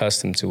everybody's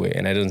accustomed to it.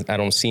 And I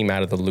don't seem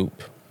out of the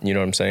loop. You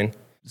know what I'm saying?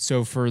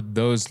 So for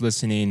those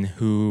listening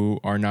who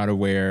are not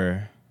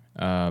aware,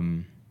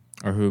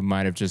 or who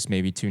might have just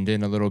maybe tuned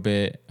in a little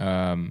bit,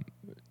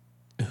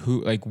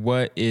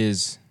 what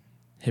is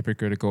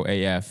Hypocritical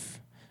AF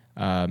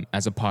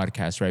as a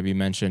podcast, right? We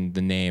mentioned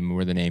the name,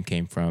 where the name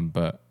came from,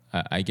 but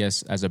I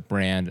guess as a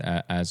brand,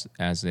 as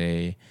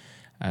a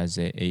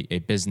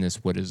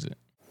business, what is it?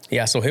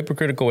 Yeah, so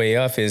Hypocritical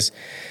AF it's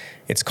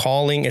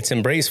embracing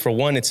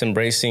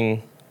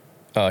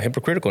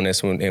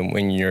hypocriticalness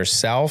when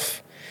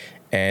yourself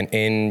and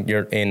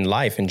in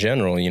life in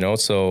general,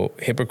 So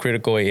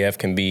Hypocritical AF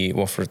can be,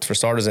 well, for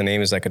starters, the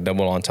name is like a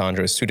double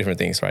entendre. It's two different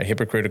things, right?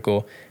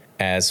 Hypocritical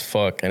as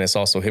fuck, and it's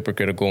also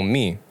hypocritical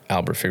me,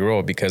 Albert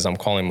Figueroa, because I'm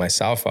calling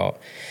myself out,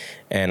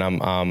 and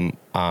I'm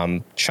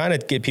trying to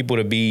get people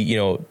to be,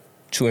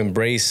 to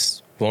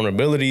embrace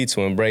vulnerability,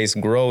 to embrace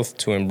growth,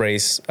 to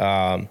embrace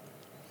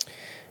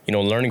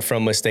learning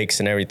from mistakes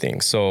and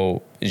everything.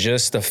 So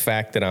just the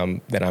fact that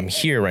I'm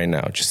here right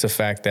now, just the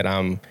fact that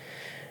I'm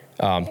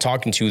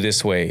talking to you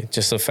this way,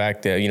 just the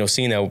fact that,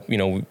 seeing that,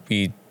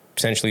 we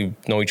essentially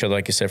know each other,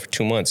 like you said, for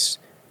 2 months,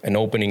 and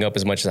opening up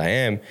as much as I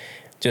am,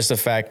 just the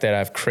fact that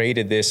I've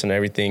created this and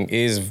everything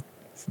is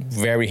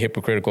very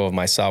hypocritical of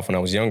myself when I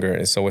was younger.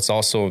 And so it's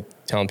also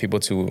having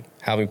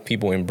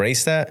people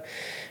embrace that.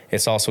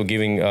 It's also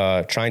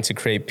trying to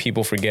create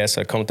people for guests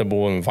a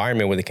comfortable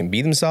environment where they can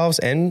be themselves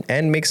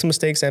and make some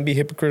mistakes and be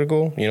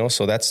hypocritical,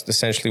 So that's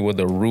essentially what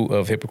the root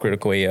of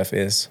Hypocritical AF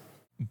is.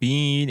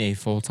 Being a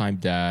full-time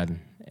dad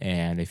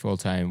and a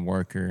full-time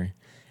worker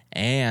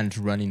and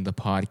running the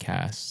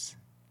podcast,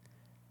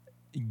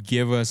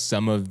 give us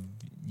an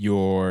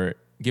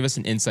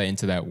insight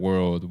into that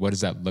world. What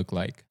does that look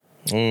like?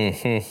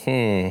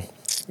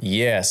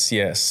 Yes.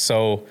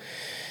 So,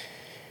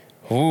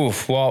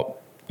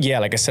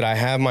 like I said, I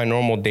have my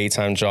normal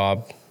daytime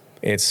job.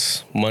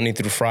 It's Monday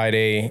through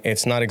Friday.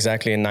 It's not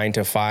exactly a 9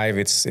 to 5.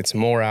 It's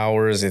more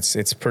hours.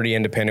 It's pretty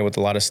independent with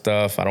a lot of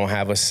stuff. I don't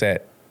have a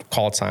set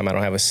call time. I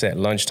don't have a set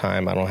lunch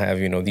time. I don't have,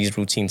 these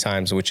routine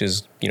times, which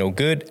is,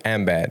 good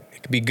and bad.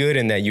 It could be good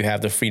in that you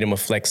have the freedom of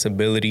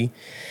flexibility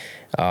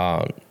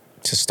to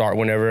start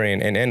whenever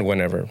and end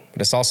whenever.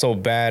 But it's also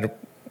bad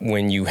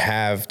when you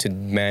have to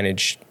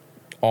manage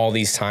all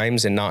these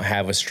times and not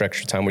have a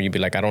structured time where you'd be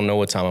like, I don't know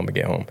what time I'm gonna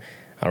get home.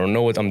 I don't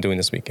know what I'm doing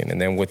this weekend. And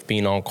then with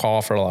being on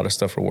call for a lot of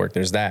stuff for work,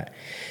 there's that.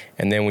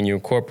 And then when you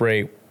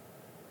incorporate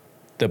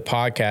the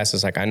podcast,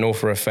 it's like, I know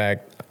for a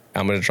fact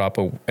I'm going to drop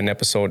an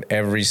episode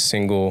every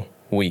single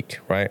week,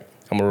 right?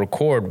 I'm going to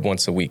record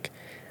once a week.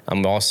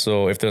 I'm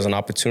also, if there's an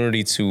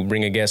opportunity to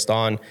bring a guest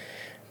on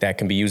that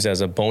can be used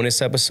as a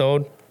bonus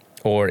episode,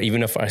 or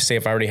even if I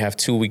already have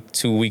 2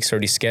 weeks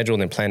already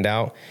scheduled and planned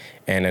out,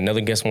 and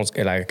another guest wants,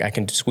 like I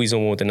can squeeze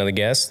in with another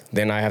guest,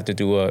 then I have to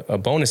do a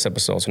bonus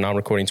episode. So now I'm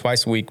recording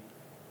twice a week,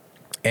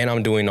 and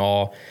I'm doing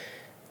all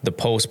the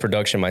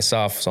post-production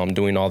myself. So I'm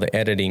doing all the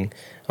editing.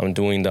 I'm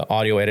doing the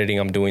audio editing.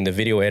 I'm doing the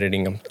video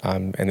editing.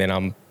 And then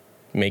I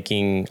make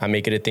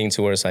it a thing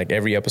to where it's like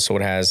every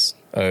episode has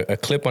a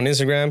clip on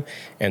Instagram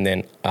and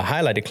then a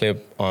highlighted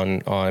clip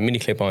a mini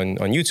clip on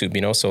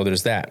YouTube, So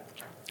there's that.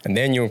 And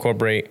then you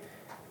incorporate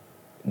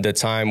the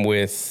time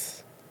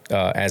with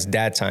as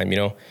dad time,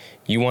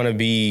 You want to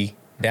be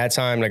dad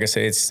time. Like I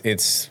said,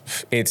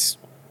 it's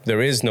there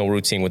is no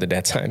routine with the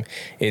dad time.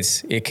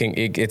 It's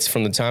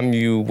from the time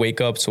you wake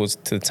up to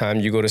the time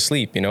you go to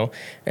sleep, And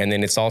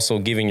then it's also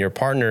giving your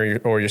partner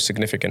or your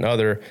significant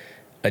other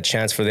a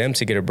chance for them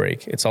to get a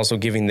break. It's also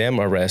giving them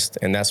a rest,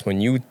 and that's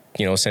when you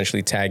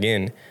essentially tag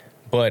in.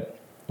 But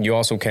you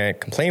also can't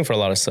complain for a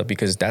lot of stuff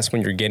because that's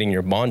when you're getting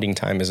your bonding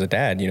time as a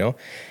dad,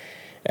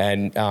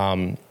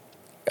 And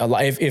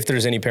if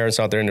there's any parents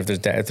out there, and if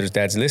there's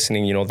dads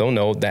listening, they'll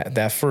know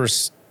that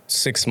first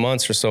 6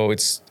 months or so,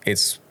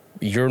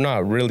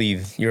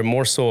 you're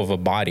more so of a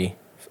body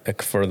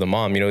for the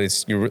mom.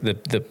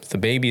 The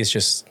baby is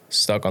just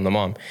stuck on the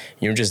mom.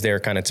 You're just there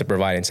kind of to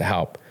provide and to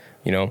help,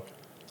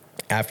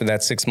 After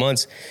that 6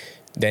 months,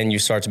 then you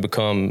start to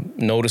become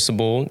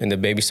noticeable, and the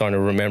baby's starting to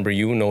remember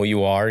you, know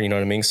you are, you know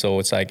what I mean? So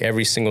it's like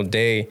every single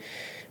day,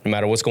 no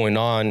matter what's going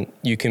on,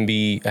 you can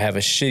have a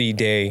shitty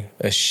day,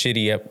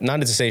 not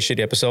to say shitty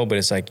episode, but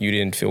it's like you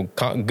didn't feel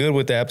good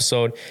with the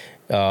episode.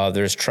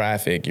 There's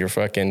traffic, you're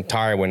fucking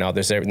tired when out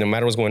there. No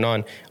matter what's going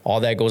on, all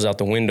that goes out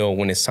the window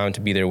when it's time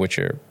to be there with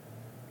your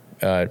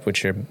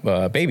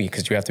baby,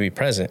 because you have to be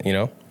present,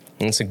 And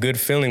it's a good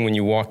feeling when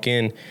you walk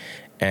in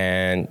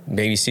and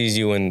baby sees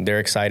you and they're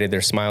excited,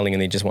 they're smiling,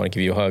 and they just want to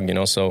give you a hug,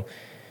 So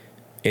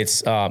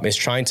it's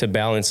trying to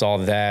balance all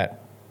that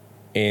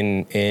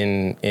in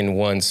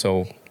one.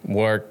 So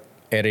work,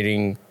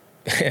 editing,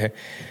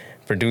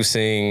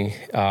 producing,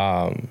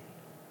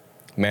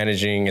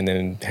 managing, and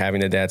then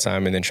having the dad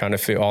time, and then trying to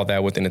fit all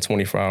that within a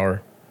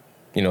 24-hour,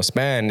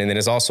 span. And then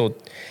it's also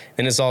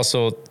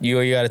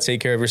you got to take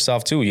care of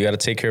yourself too. You got to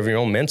take care of your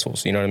own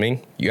mentals. You know what I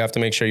mean? You have to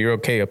make sure you're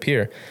okay up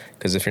here,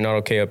 because if you're not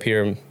okay up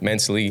here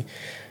mentally,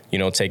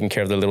 taking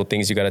care of the little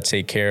things you got to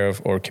take care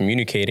of or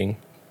communicating,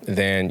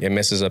 then it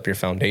messes up your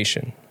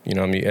foundation. You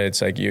know what I mean?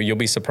 It's like you'll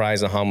be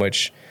surprised at how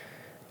much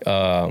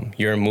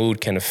your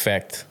mood can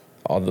affect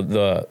all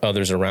the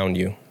others around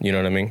you. You know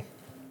what I mean?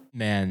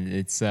 Man,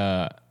 it's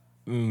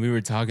we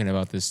were talking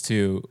about this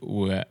too.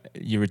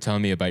 You were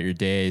telling me about your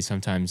day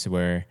sometimes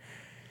where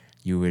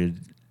you would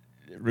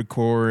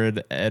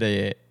record,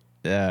 edit,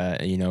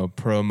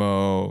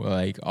 promo,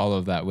 like all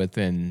of that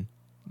within,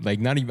 like,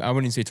 not even, I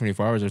wouldn't say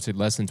 24 hours, I'd say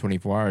less than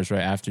 24 hours,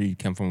 right? After you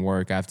come from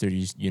work, after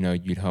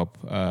you'd help,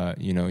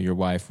 your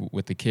wife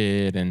with the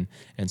kid and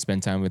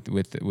spend time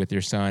with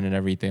your son and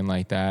everything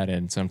like that.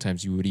 And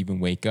sometimes you would even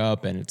wake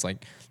up and it's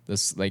like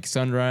this, like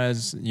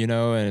sunrise,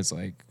 and it's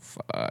like,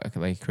 fuck,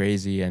 like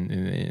crazy.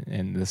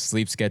 And the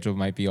sleep schedule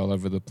might be all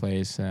over the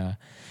place.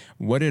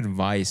 What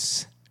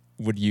advice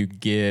would you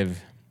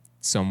give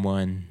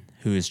someone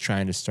who is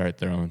trying to start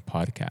their own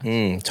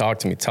podcast? Talk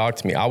to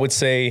me. I would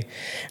say,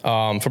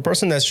 for a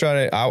person that's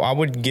trying to, I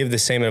would give the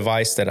same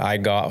advice that I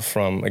got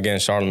from, again,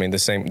 Charlemagne, the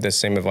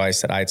same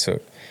advice that I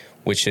took,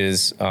 which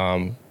is,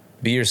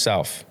 be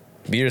yourself.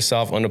 Be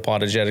yourself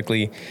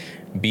unapologetically.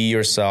 Be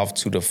yourself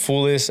to the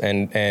fullest,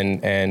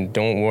 and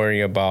don't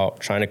worry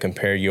about trying to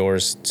compare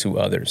yours to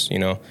others.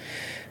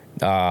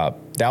 That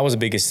was the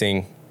biggest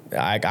thing.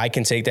 I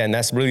can take that, and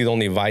that's really the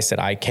only advice that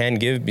I can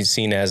give, be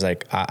seen as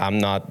like, I'm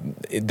not,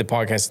 the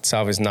podcast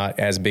itself is not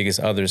as big as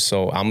others,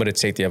 so I'm going to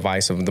take the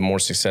advice of the more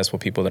successful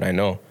people that I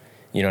know,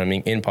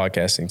 in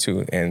podcasting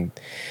too. And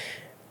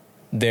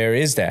there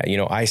is that,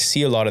 I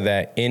see a lot of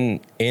that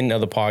in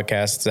other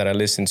podcasts that I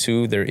listen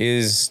to.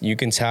 You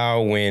can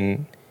tell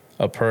when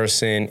a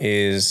person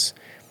is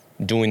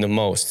doing the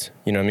most,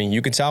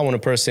 you can tell when a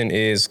person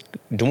is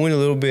doing a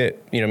little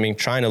bit,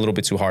 trying a little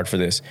bit too hard for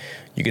this.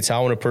 You can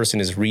tell when a person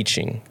is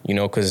reaching,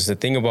 because the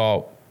thing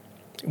about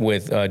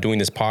with doing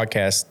this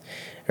podcast,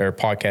 or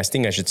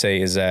podcasting, I should say,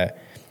 is that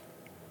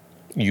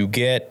you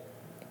get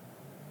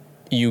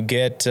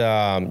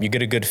a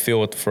good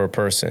feel for a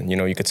person.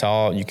 You could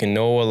tell, you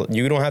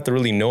don't have to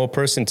really know a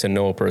person to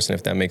know a person,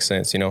 if that makes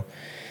sense,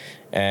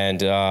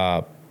 and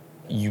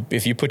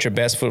if you put your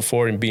best foot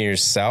forward and being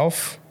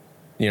yourself,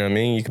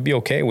 you could be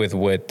okay with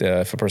what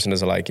if a person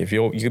doesn't like. You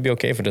could be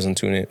okay if it doesn't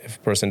tune in. If a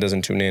person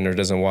doesn't tune in or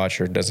doesn't watch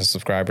or doesn't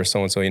subscribe or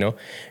so and so,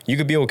 you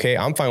could be okay.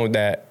 I'm fine with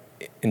that,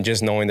 and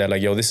just knowing that,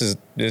 like, yo, this is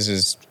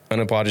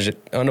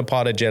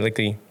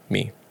unapologetically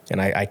me. And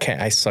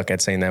I suck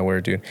at saying that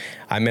word, dude.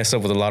 I mess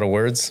up with a lot of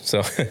words, so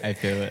I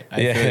feel it. I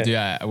feel it,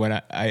 dude. When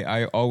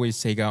I always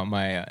take out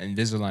my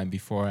Invisalign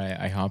before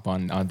I hop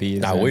on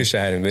these. I wish I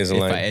had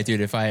Invisalign.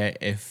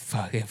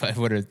 If I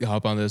would have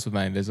hop on this with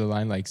my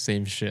Invisalign, like,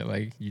 same shit,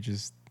 like, you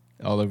just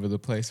all over the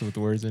place with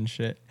words and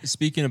shit.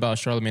 Speaking about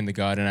Charlemagne the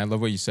God, and I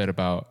love what you said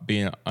about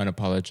being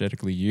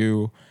unapologetically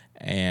you,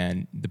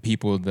 and the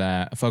people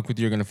that fuck with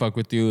you are gonna fuck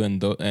with you, and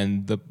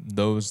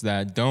those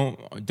that don't,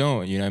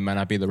 it might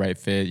not be the right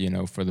fit,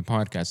 for the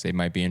podcast. They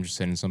might be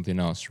interested in something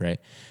else, right?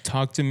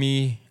 Talk to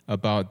me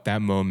about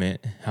that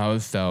moment, how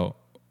it felt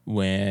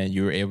when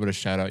you were able to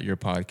shout out your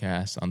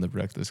podcast on the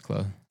Breakfast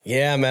Club.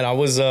 Yeah, man, I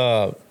was.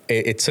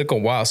 It took a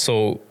while,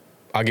 so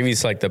I'll give you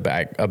like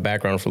a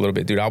background for a little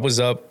bit, dude. I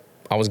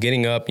was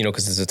getting up,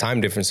 because there's a time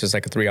difference. There's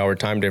like a 3-hour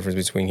time difference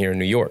between here and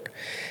New York,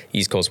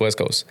 East Coast, West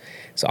Coast.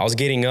 So I was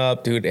getting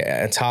up, dude,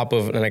 on top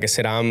of, and like I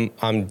said, I'm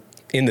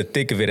in the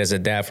thick of it as a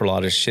dad for a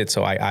lot of shit.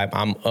 So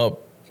I'm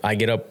up. I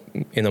get up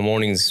in the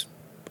mornings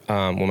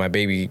when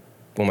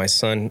my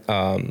son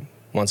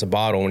wants a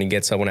bottle. When he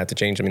gets up, when I have to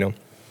change him, and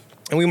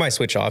we might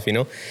switch off,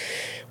 or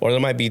there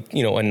might be,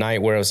 a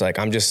night where I was like,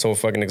 I'm just so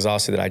fucking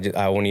exhausted that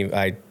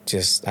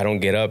I don't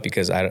get up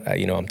because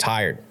I'm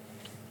tired.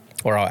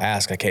 Or I'll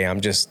ask, like, hey, I'm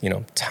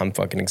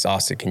fucking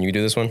exhausted. Can you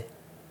do this one?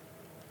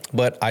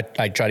 But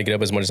I try to get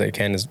up as much as I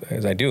can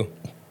as I do,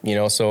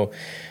 So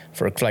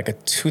for like a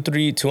 2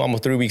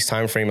 3 weeks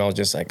time frame, I was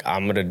just like,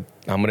 I'm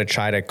gonna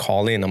try to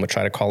call in.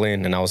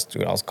 And I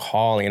was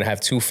calling, and I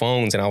have 2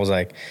 phones, and I was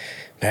like,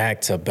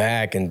 back to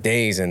back and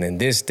days, and then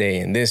this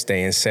day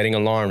and setting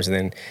alarms, and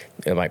then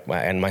like,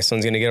 and my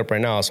son's gonna get up right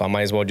now, so I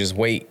might as well just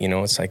wait.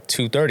 It's like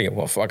 2:30.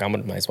 Well, fuck,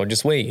 might as well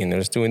just wait. And they're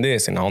just doing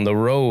this and on the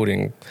road,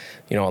 and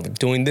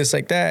doing this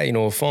like that,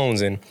 with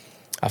phones. And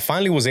I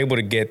finally was able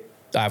to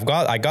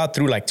I got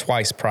through like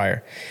twice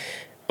prior,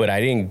 but I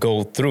didn't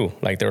go through.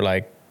 Like, they're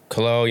like,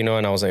 hello,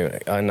 and I was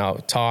like, and I'll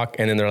talk,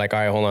 and then they're like, all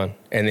right, hold on,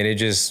 and then it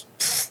just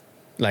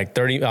like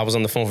 30. I was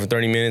on the phone for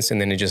 30 minutes, and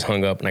then it just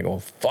hung up, and I go,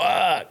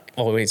 fuck.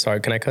 Oh, wait, sorry,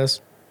 can I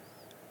cuss?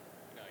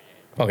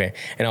 Okay,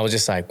 and I was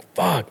just like,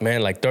 fuck,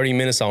 man, like 30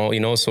 minutes, so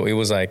it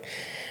was like,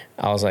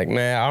 I was like,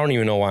 man, I don't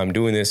even know why I'm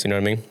doing this, you know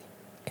what I mean?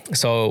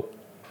 So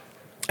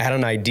I had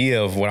an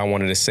idea of what I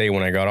wanted to say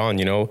when I got on,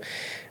 you know,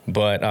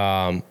 but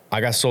I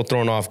got so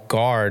thrown off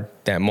guard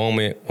that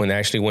moment when they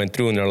actually went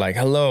through and they're like,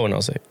 hello. And I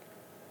was like,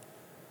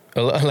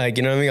 hello? Like,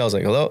 you know what I mean? I was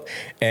like, hello.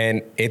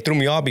 And it threw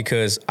me off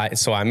because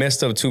I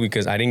messed up too,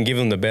 because I didn't give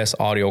them the best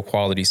audio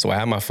quality. So I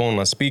had my phone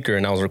on speaker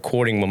and I was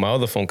recording with my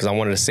other phone because I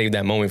wanted to save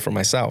that moment for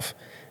myself,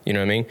 you know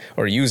what I mean?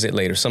 Or use it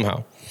later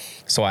somehow.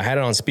 So I had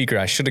it on speaker.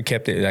 I should have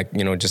kept it like,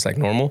 you know, just like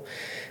normal.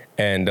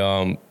 And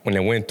when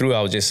it went through,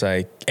 I was just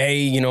like, hey,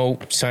 you know,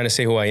 trying to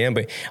say who I am.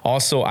 But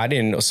also I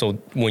didn't know. So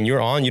when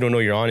you're on, you don't know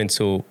you're on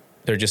until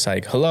they're just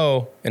like,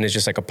 hello. And it's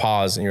just like a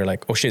pause. And you're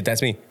like, oh shit,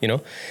 that's me, you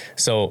know?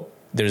 So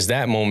there's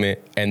that moment.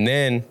 And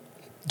then,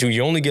 dude,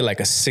 you only get like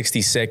a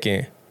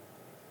 60-second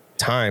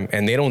time.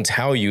 And they don't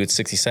tell you it's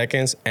 60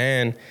 seconds.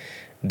 And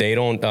they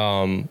don't,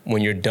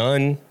 when you're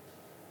done,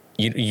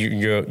 they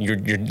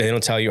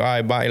don't tell you, all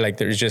right, bye.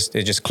 Like it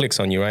just clicks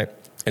on you, right?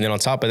 And then on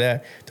top of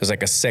that, there's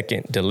like a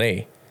second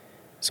delay.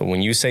 So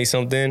when you say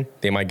something,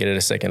 they might get it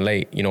a second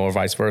late, you know, or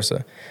vice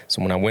versa.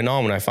 So when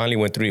I finally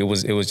went through,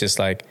 it was just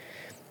like,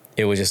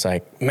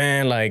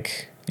 man,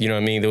 like, you know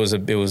what I mean? I was a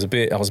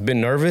bit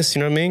nervous, you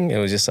know what I mean? It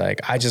was just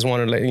like, I just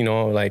want to let, you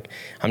know, like,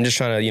 I'm just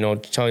trying to, you know,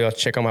 tell y'all,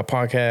 check out my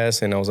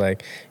podcast. And I was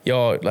like,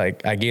 yo,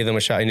 like, I gave them a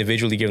shout,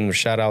 individually gave them a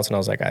shout outs. And I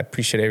was like, I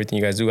appreciate everything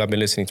you guys do. I've been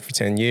listening for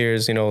 10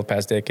 years, you know, the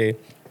past decade.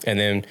 And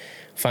then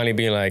finally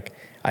being like,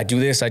 I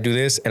do this,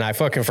 and I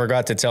fucking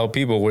forgot to tell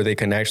people where they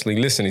can actually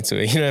listen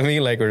to it. You know what I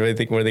mean? Like where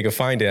they can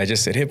find it. I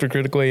just said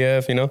Hypocritical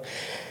AF, you know?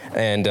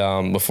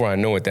 And before I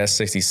know it, that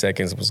 60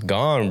 seconds was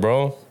gone,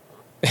 bro.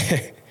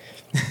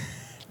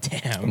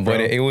 Damn, bro.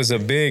 But it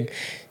wasn't,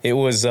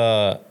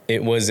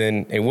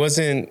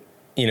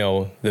 you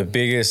know, the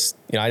biggest,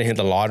 you know, I didn't hit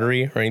the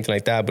lottery or anything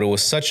like that, but it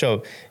was such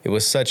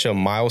a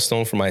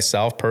milestone for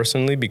myself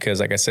personally, because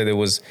like I said, it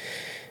was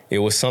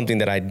something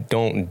that I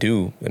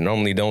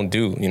normally don't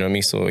do, you know what I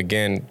mean? So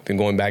again, been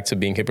going back to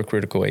being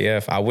hypocritical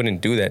AF, I wouldn't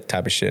do that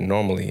type of shit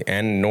normally,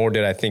 and nor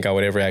did I think I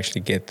would ever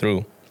actually get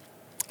through.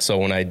 So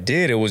when I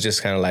did, it was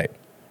just kind of like,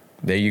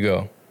 there you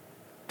go.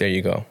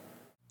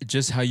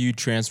 Just how you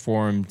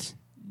transformed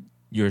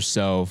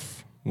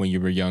yourself when you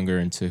were younger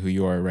into who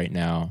you are right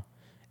now.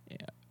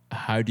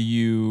 Where do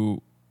you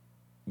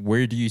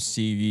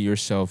see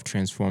yourself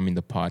transforming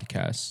the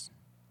podcast?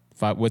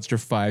 What's your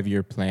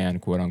 5-year plan,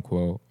 quote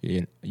unquote,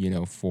 you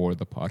know, for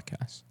the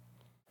podcast?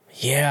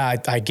 Yeah,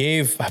 I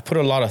put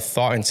a lot of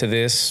thought into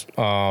this.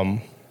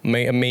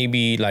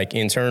 Maybe like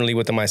internally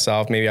within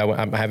myself, maybe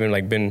I haven't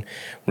like been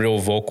real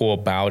vocal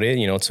about it,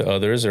 you know, to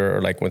others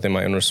or like within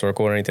my inner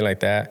circle or anything like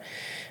that.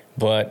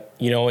 But,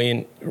 you know,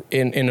 in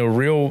a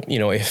real, you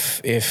know,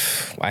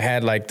 if I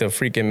had like the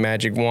freaking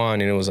magic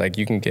wand and it was like,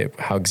 you can get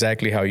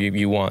exactly how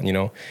you want, you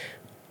know,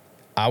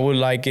 I would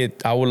like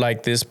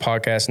this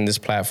podcast and this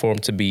platform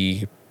to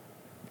be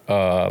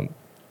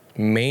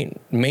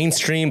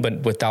mainstream, but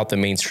without the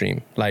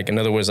mainstream. Like, in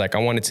other words, like I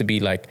want it to be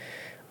like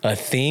a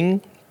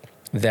thing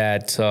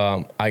that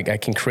I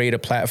can create a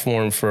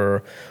platform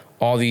for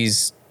all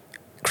these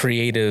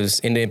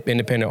creatives,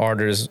 independent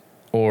artists,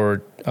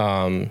 or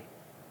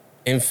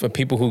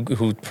people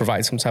who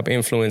provide some type of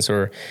influence,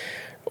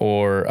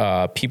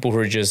 or people who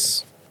are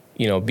just,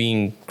 you know,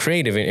 being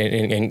creative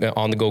and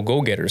on the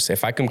go-getters.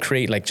 If I can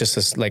create like just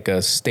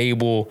a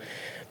stable,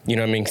 you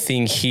know what I mean,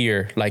 thing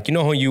here, like, you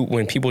know how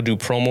when people do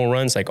promo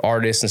runs, like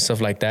artists and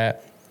stuff like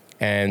that,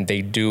 and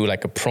they do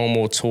like a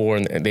promo tour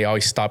and they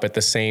always stop at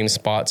the same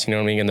spots, you know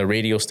what I mean, and the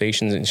radio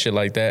stations and shit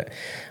like that.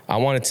 I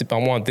want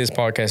this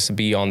podcast to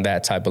be on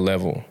that type of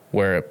level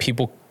where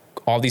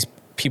all these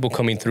people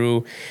coming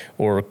through,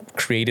 or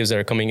creatives that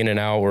are coming in and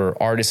out,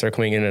 or artists that are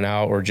coming in and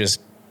out, or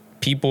just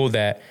people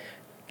that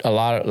a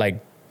lot of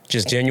like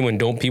just genuine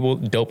dope people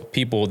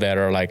that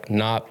are like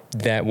not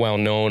that well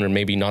known or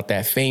maybe not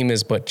that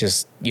famous, but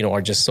just, you know,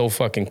 are just so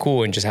fucking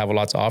cool and just have a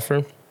lot to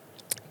offer,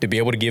 to be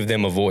able to give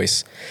them a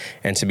voice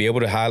and to be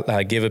able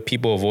to give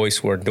people a voice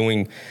who are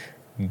doing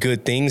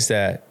good things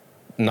that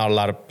not a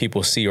lot of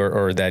people see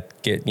or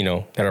that get, you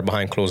know, that are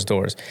behind closed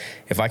doors.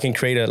 If I can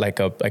create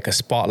a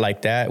spot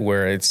like that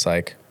where it's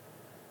like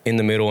in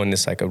the middle and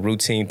it's like a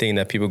routine thing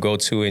that people go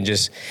to and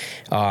just,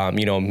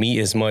 you know, meet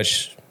as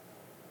much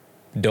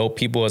dope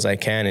people as I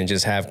can and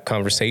just have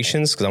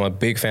conversations, because I'm a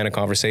big fan of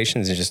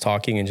conversations and just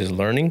talking and just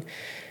learning.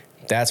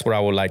 That's what I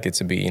would like it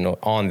to be, you know,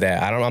 on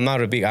that. I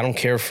don't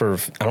care for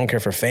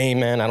fame,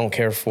 man. I don't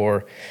care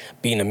for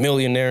being a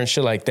millionaire and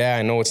shit like that.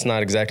 I know it's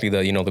not exactly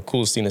the, you know, the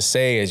coolest thing to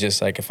say. It's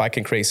just like, if I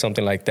can create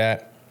something like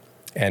that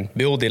and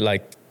build it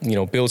like, you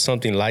know, build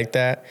something like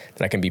that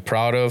I can be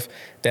proud of,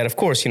 that of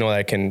course, you know,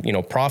 I can, you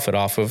know, profit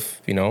off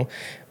of, you know,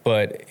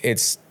 but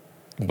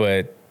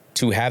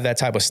to have that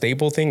type of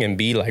staple thing and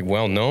be like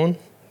well known,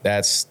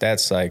 that's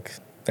the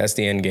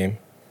end game.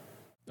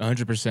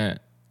 100%.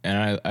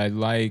 And I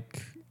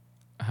like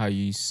how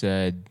you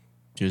said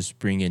just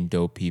bring in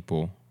dope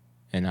people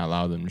and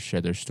allow them to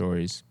share their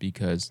stories,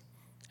 because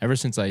ever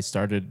since I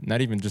started, not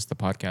even just the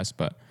podcast,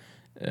 but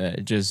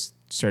just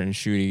starting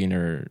shooting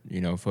or, you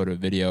know, photo,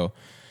 video,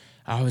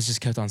 I always just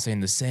kept on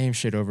saying the same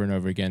shit over and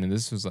over again. And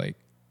this was like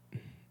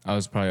I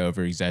was probably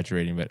over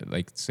exaggerating, but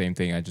like same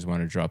thing. I just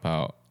wanted to drop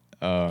out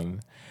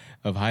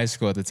of high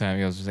school at the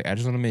time. I was just like, I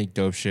just want to make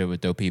dope shit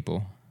with dope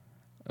people.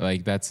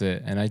 Like that's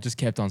it. And I just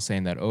kept on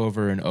saying that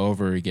over and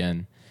over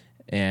again.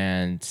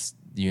 And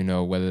you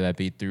know, whether that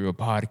be through a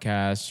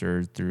podcast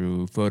or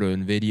through photo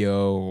and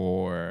video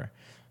or,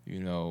 you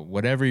know,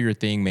 whatever your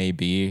thing may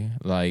be,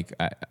 like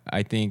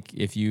I think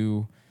if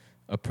you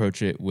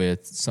approach it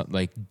with some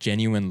like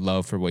genuine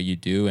love for what you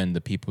do and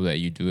the people that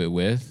you do it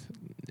with,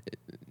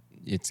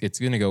 it's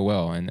gonna go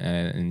well,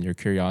 and your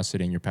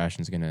curiosity and your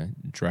passion is gonna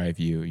drive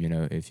you. You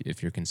know,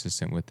 if you're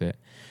consistent with it.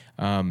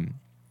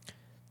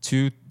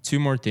 Two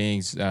more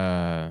things,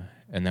 and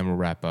then we'll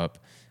wrap up.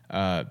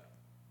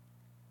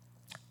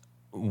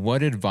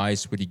 What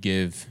advice would you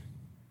give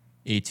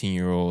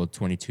 18-year-old,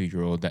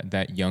 22-year-old,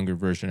 that younger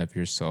version of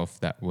yourself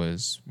that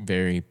was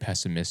very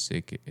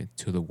pessimistic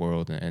to the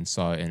world and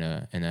saw it in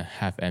a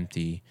half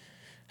empty,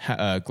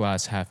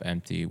 glass half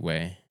empty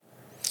way?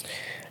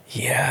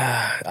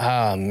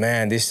 Yeah.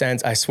 Man,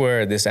 I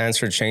swear this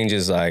answer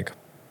changes like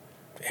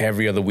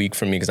every other week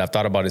for me because I've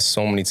thought about it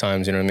so many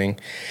times, you know what I mean?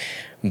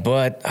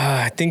 But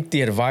I think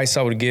the advice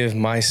I would give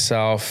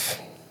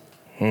myself,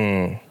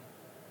 I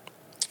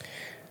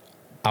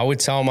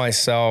would tell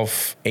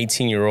myself,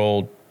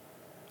 18-year-old,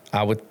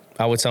 I would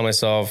tell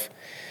myself,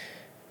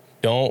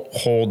 don't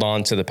hold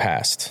on to the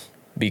past,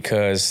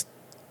 because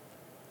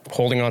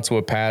holding on to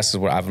a past is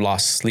where I've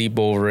lost sleep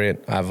over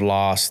it. I've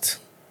lost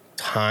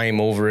time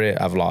over it.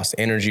 I've lost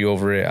energy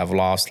over it. I've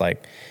lost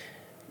like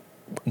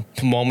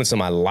moments of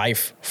my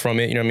life from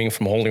it, you know what I mean?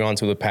 From holding on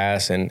to the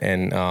past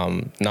and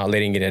not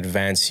letting it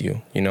advance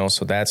you, you know?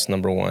 So that's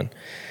number one.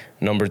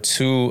 Number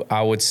two,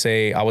 I would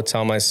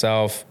tell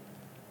myself,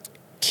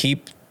 you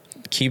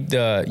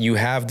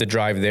have the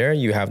drive there,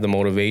 you have the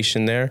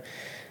motivation there.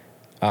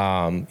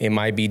 It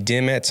might be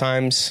dim at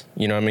times,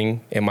 you know what I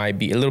mean? It might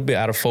be a little bit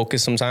out of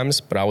focus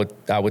sometimes, but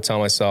I would tell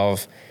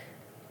myself,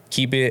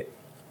 keep it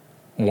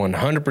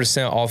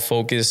 100% off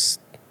focus,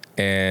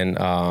 and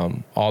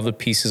all the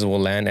pieces will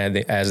land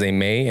as they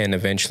may, and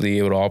eventually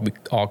it would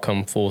all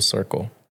come full circle.